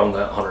 somewhere around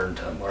that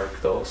 110 mark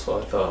though. So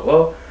I thought,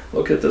 well,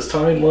 look at this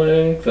time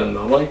length and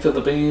the length of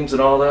the beams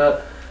and all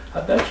that.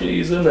 I bet you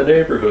he's in the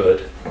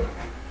neighborhood.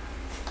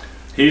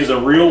 He's a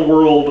real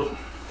world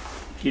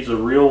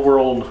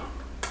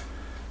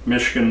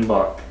Michigan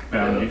buck,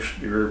 and you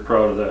should be very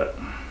proud of that.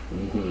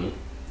 Mm-hmm.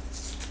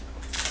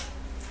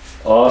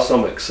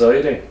 Awesome,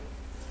 exciting.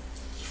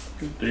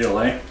 Good deal,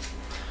 eh?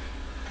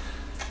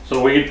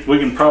 So we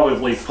can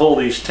probably pull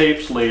these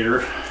tapes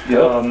later.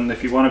 Yep.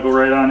 If you want to go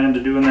right on into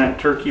doing that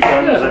turkey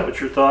bun, is that what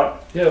your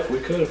thought? Yeah, if we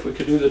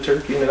could do the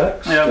turkey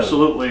next. Yeah,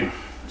 absolutely.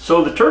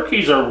 So the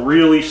turkeys are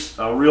really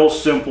a real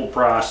simple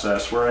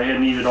process, where I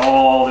needed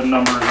all the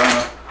numbers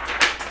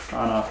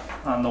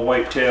on the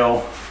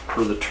whitetail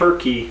for the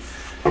turkey.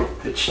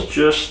 It's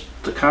just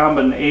the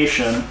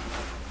combination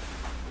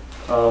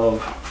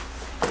of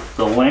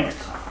the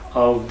length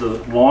of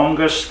the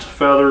longest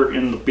feather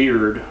in the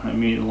beard. I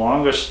mean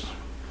longest,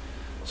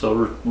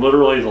 so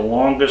literally the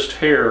longest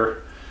hair,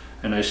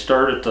 and I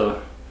start at the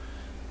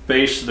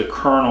base of the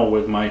kernel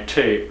with my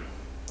tape.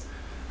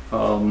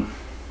 And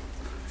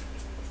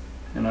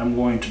I'm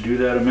going to do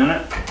that in a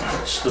minute.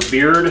 It's the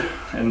beard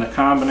and the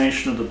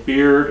combination of the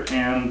beard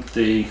and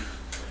the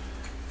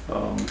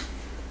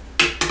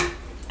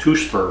two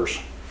spurs.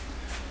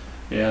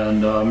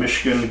 And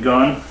Michigan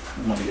gun.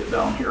 I'm going to get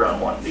down here on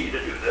one knee to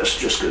do this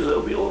just because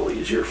it'll be a little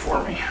easier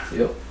for me.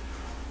 Yep.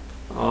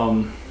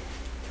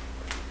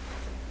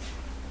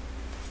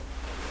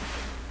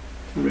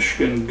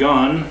 Michigan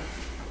gun,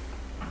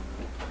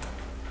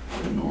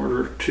 in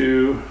order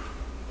to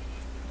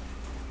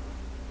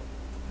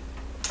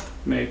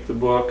make the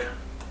book,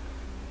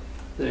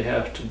 they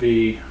have to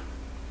be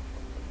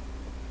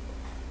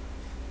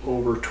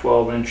over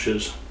 12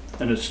 inches,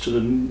 and it's to the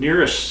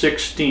nearest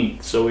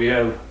 16th. So we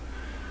have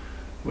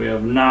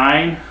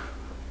 9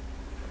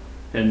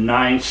 and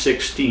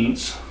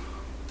 9/16.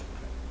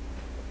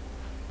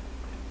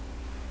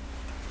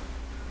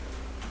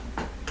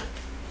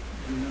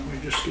 And then we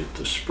just get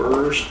the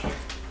spurs.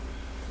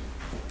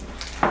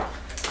 The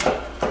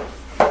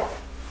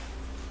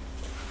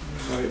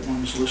right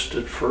one's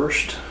listed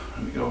first.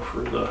 Let me go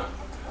for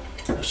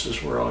this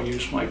is where I'll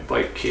use my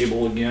bike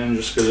cable again,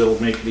 just because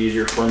it'll make it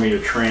easier for me to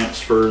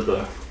transfer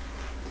the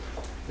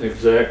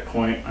exact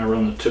point. I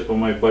run the tip of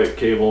my bike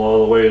cable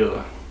all the way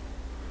to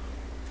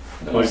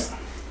the point.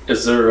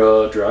 Is there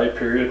a dry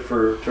period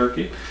for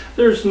turkey?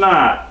 There's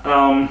not.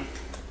 I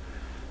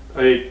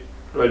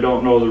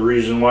don't know the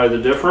reason why the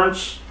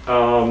difference.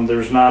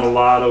 There's not a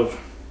lot of.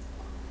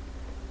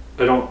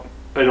 I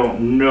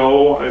don't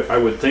know. I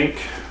would think.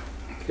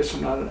 I guess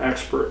I'm not an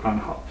expert on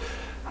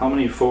how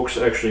many folks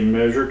actually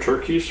measure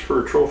turkeys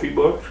for a trophy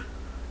book.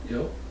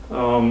 Yep.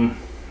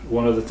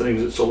 One of the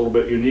things that's a little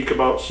bit unique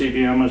about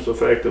CBM is the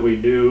fact that we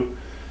do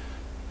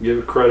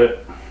give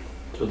credit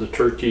to the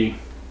turkey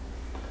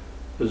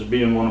as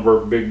being one of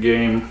our big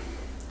game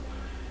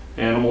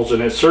animals,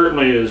 and it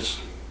certainly is,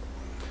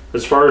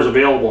 as far as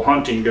available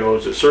hunting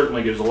goes, it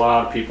certainly gives a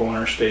lot of people in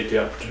our state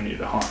the opportunity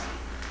to hunt.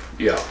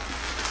 Yeah.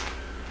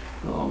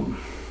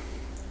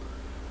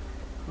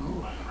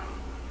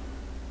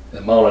 The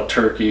amount of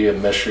turkey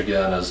in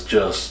Michigan is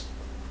just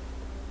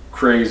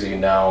crazy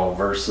now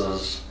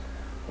versus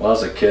when I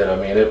was a kid. I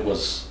mean, it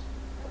was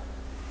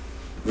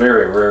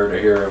very rare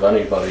to hear of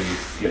anybody,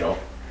 you know,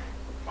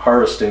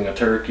 harvesting a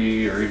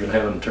turkey or even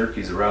having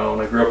turkeys around.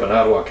 I grew up in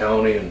Ottawa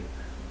County and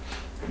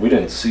we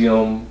didn't see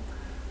them.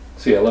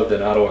 See, I lived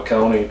in Ottawa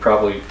County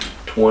probably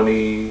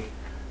 20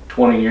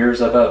 years,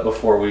 I bet,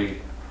 before we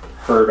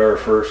heard our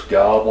first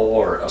gobble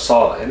or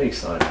saw any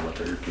sign of a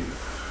turkey.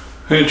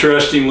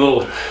 Interesting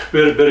little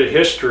bit of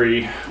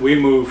history. We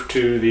moved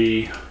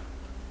to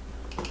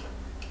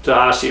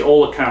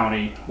Osceola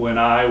County when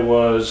I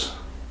was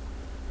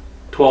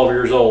 12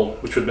 years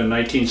old, which would have been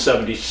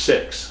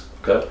 1976.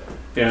 Okay.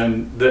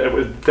 And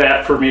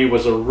that for me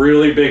was a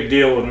really big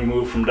deal when we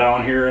moved from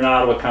down here in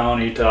Ottawa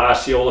County to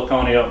Osceola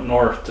County up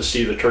north to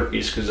see the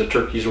turkeys, because the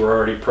turkeys were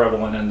already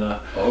prevalent in the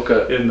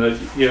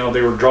you know,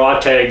 they were draw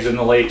tags in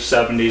the late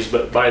 70s,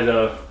 but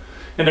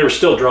and there were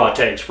still draw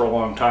tags for a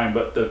long time,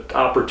 but the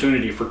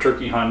opportunity for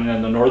turkey hunting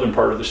in the northern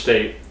part of the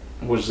state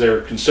was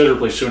there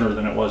considerably sooner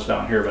than it was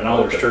down here. But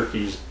now there's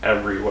turkeys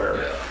everywhere.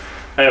 Yeah.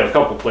 I have a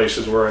couple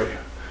places where I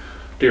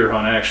deer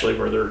hunt actually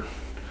where they're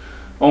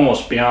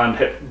almost beyond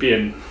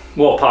being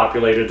well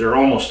populated. They're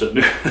almost a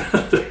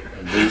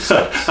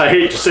nuisance. I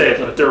hate to say it,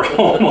 but they're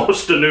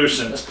almost a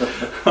nuisance.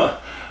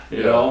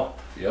 You know,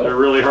 they're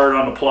really hard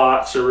on the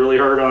plots. They're really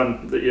hard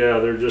on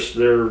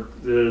they're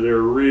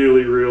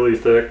really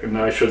thick. And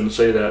I shouldn't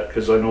say that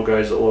because I know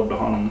guys that love to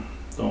hunt them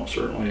don't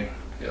certainly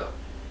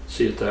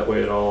see it that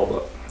way at all.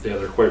 But yeah,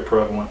 they're quite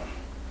prevalent.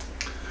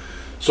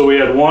 So we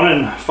had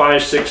 1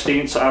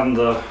 5/16 on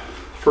the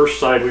first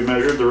side. We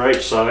measured the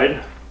right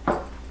side.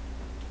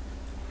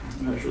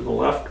 Measure the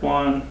left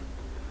one.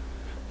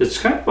 It's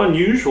kind of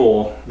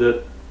unusual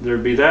that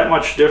there'd be that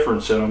much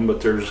difference in them,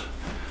 but there's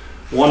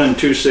 1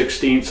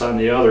 2/16 on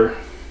the other,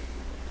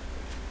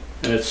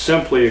 and it's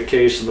simply a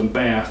case of the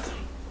math.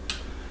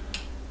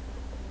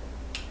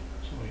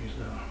 So he's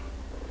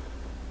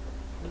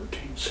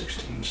 14,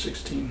 16,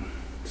 16,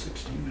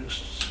 16 is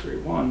straight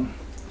 1.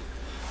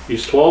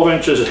 He's 12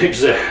 inches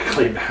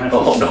exactly, Ben.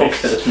 Oh, no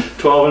kidding.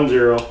 12 and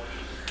 0.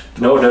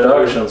 No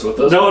deductions with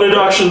this. No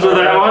deductions with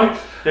that one.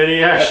 And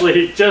he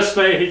just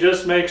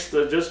makes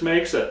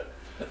it.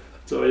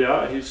 So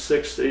yeah, he's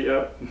 60.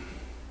 Yep.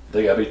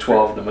 They gotta be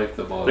 12 to make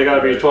the book. They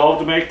gotta be 12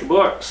 to make the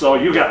book. So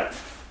you got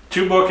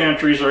 2 book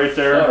entries right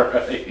there. All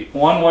right.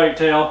 1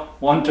 whitetail,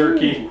 1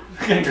 turkey. Ooh.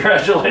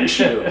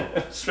 Congratulations.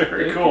 It's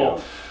very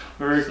cool.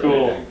 Very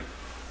cool.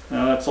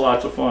 Now that's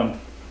lots of fun.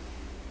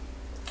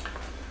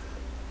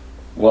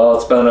 Well,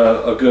 it's been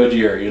a good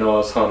year. You know,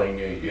 as hunting,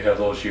 you have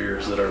those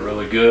years that are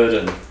really good,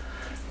 and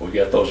we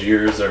get those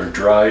years that are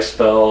dry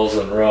spells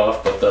and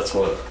rough, but that's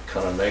what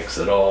kind of makes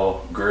it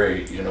all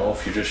great. You know,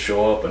 if you just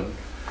show up and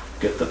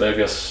get the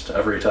biggest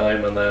every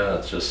time and that,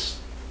 it's just,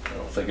 I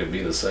don't think it'd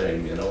be the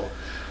same, you know.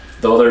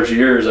 Though there's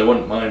years I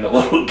wouldn't mind a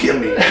little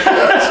gimme.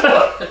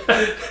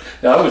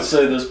 I would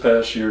say this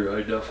past year I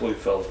definitely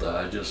felt that.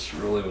 I just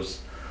really was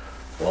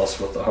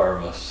lost with the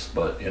harvest,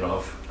 but you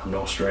know, I'm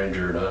no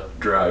stranger to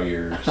dry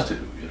years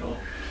too, you know.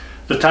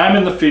 The time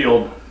in the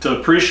field, to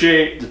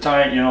appreciate the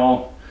time, you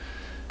know,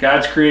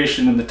 God's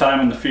creation and the time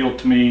in the field,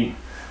 to me,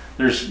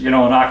 there's, you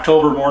know, an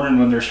October morning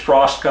when there's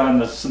frost coming,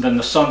 then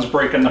the sun's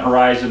breaking the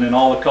horizon in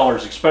all the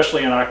colors,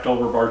 especially in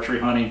October of archery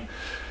hunting.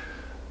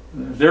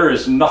 There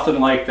is nothing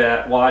like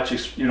that. Watch,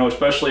 you know,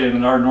 especially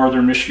in our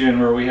northern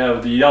Michigan where we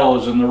have the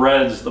yellows and the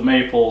reds, the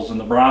maples and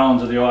the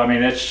browns of the, I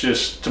mean, it's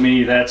just, to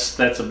me, that's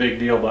a big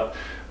deal. But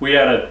we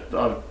had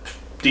a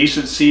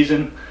decent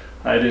season.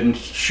 I didn't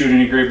shoot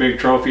any great big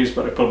trophies,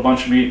 but I put a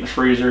bunch of meat in the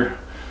freezer.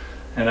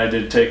 And I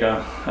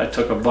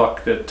took a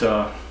buck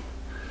that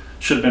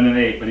should have been an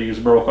 8, but he was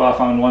broke off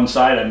on one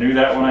side. I knew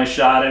that when I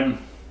shot him.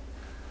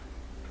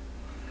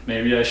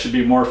 Maybe I should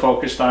be more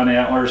focused on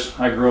antlers.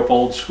 I grew up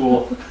old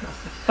school.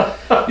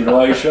 You know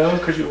why you shot him?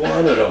 Because you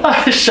wanted him.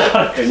 I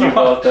shot him. And you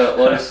bought that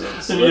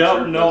license. So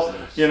yep, no.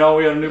 You know,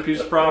 we have a new piece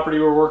of property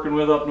we're working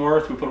with up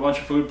north. We put a bunch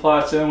of food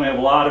plots in. We have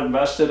a lot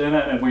invested in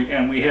it, and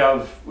we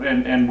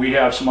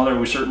have some other.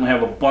 We certainly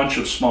have a bunch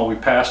of small. We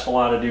passed a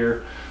lot of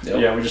deer. Yep.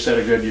 Yeah, we just had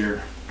a good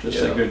year. A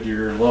good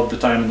year. Loved the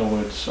time in the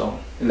woods. So.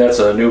 And that's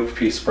a new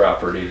piece of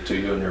property to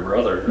you and your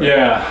brother, right?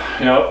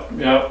 Yeah.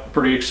 Yep.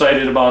 Pretty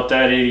excited about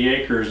that 80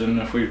 acres,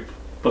 and if we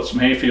put some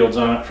hay fields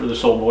on it for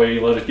this old boy,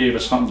 he gave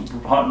us some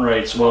hunting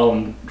rights. Well,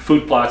 and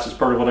food plots is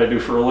part of what I do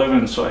for a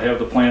living, so I have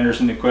the planters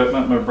and the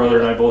equipment. My brother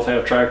and I both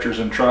have tractors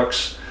and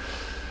trucks.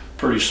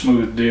 Pretty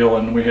smooth deal,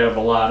 and we have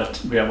a lot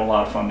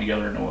of fun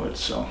together in the woods.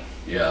 So.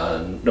 Yeah,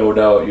 and no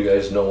doubt you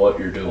guys know what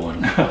you're doing.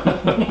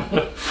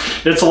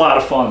 It's a lot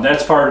of fun.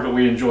 That's part of it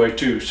we enjoy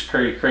too. It's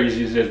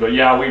crazy as it is, but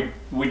yeah,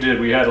 we did.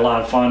 We had a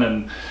lot of fun,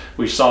 and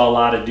we saw a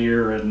lot of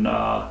deer, and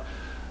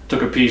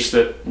took a piece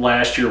that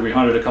last year we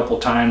hunted a couple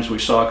of times. We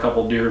saw a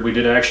couple deer. We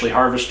did actually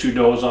harvest 2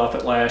 does off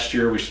it last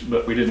year,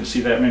 but we didn't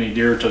see that many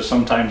deer. Till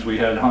sometimes we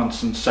had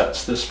hunts and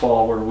sets this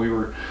fall where we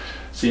were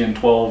seeing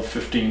 12,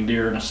 15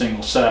 deer in a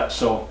single set.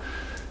 So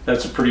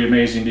that's a pretty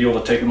amazing deal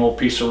to take an old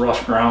piece of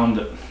rough ground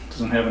that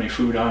doesn't have any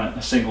food on it in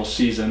a single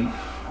season.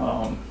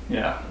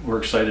 Yeah, we're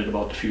excited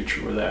about the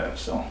future with that.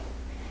 So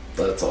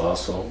that's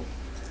awesome.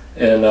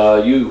 And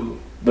you,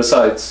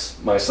 besides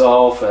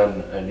myself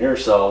and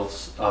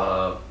yourselves,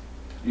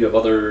 you have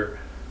other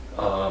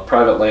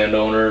private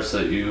landowners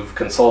that you've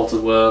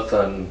consulted with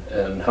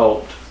and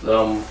helped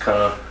them kind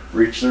of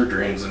reach their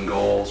dreams and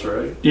goals,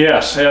 right?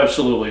 Yes,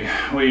 absolutely.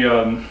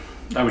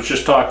 I was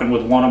just talking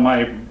with one of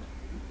my.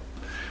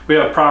 We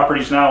have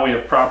properties now. We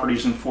have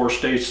properties in 4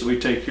 states that we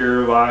take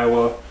care of: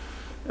 Iowa,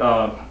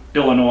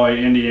 Illinois,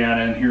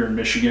 Indiana, and here in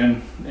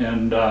Michigan.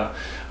 And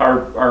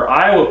our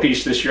Iowa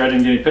piece this year, I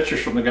didn't get any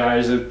pictures from the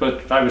guys,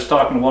 but I was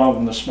talking to one of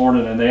them this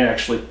morning, and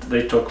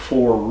they took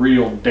 4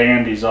 real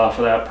dandies off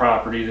of that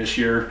property this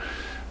year.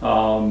 They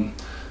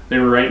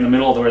were right in the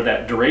middle of where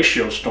that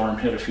derecho storm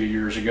hit a few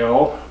years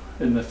ago.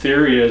 And the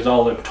theory is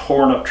all the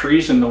torn up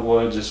trees in the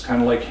woods is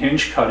kind of like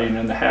hinge cutting,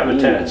 and the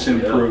habitat's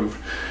improved.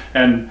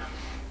 Yeah. And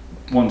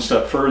one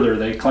step further,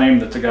 they claim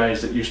that the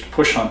guys that used to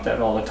push hunt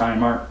that all the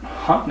time aren't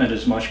hunting it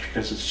as much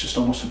because it's just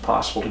almost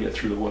impossible to get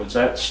through the woods.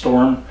 That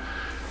storm,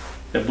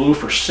 it blew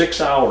for 6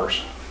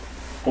 hours,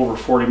 over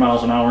 40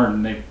 miles an hour,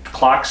 and the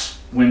clock's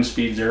wind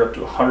speeds are up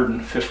to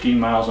 115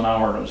 miles an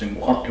hour, and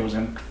it was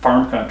in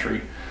farm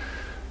country.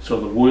 So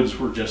the woods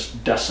were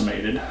just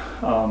decimated.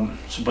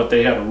 But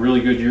they had a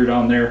really good year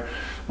down there.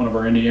 One of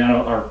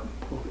our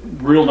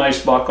real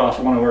nice buck off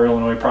of one of our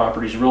Illinois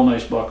properties, real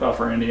nice buck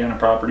off our Indiana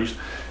properties.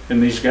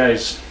 And these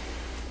guys,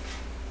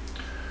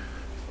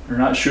 they're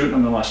not shooting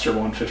them unless they're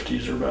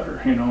 150s or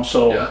better, you know.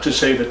 So yeah. To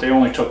say that they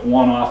only took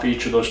 1 off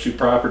each of those 2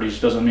 properties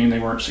doesn't mean they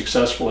weren't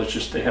successful. It's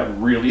just they have a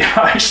really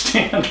high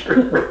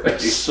standard. Right.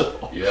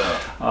 So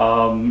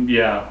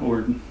yeah,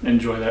 we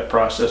enjoy that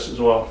process as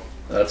well.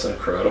 That's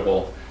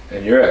incredible.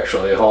 And you're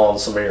actually hauling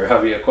some of your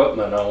heavy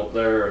equipment out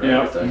there and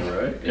everything,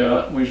 right?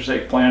 Yeah, we just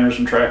take planters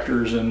and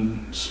tractors,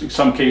 and in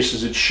some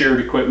cases it's shared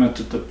equipment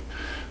that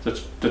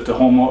the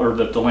homeowner or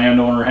that the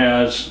landowner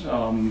has.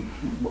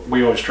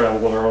 We always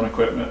travel with our own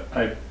equipment.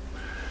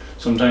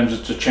 Sometimes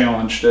it's a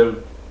challenge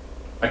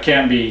I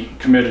can't be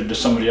committed to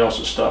somebody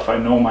else's stuff. I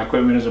know my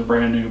equipment isn't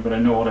brand new, but I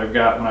know what I've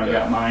got when I've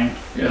got mine,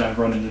 and I've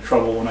run into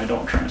trouble when I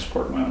don't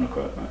transport my own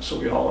equipment. So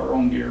we haul our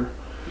own gear.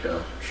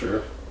 Yeah,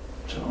 sure.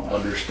 So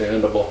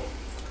understandable.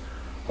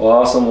 Well,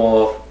 awesome.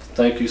 Well,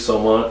 thank you so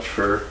much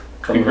for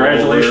coming.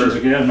 Congratulations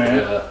again, man.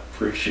 Yeah,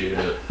 appreciate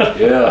it.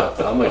 Yeah,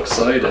 I'm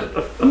excited.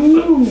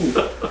 Woo.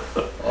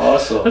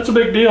 Awesome. That's a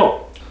big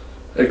deal.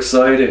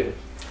 Exciting.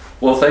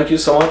 Well, thank you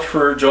so much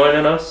for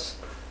joining us.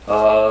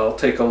 I'll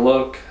take a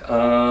look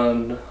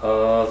on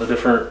the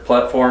different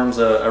platforms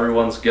that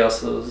everyone's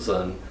guesses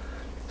and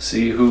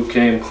see who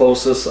came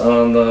closest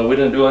on the. We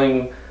didn't do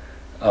anything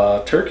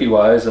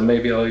turkey-wise, and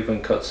maybe I'll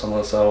even cut some of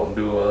this out and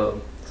do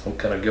some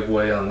kind of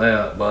giveaway on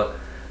that. But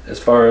as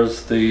far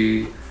as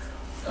the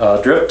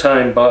drip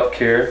time buck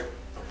here,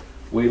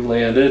 we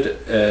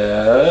landed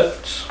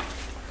at,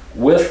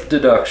 with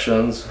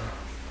deductions,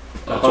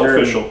 that's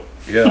official.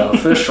 Yeah,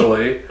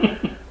 officially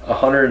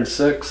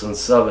 106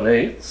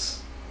 7/8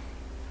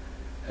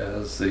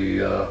 as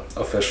the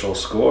official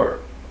score.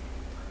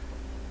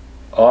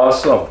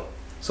 Awesome.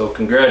 So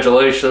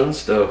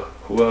congratulations to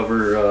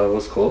whoever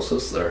was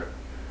closest there.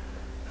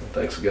 And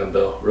thanks again,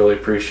 Bill. Really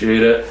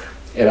appreciate it.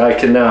 And I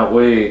cannot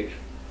wait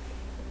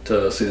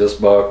to see this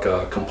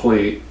buck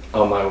complete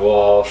on my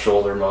wall,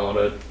 shoulder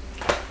mounted.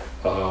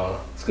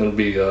 It's going to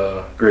be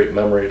a great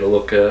memory to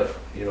look at,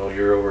 you know,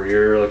 year over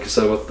year. Like you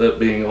said, with it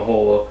being a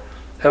whole,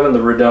 having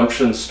the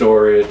redemption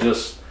story, it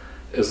just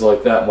is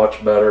like that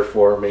much better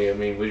for me. I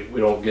mean,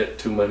 we don't get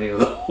too many of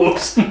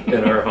those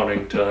in our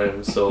hunting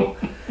time. So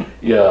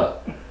yeah,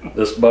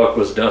 this buck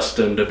was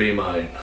destined to be mine.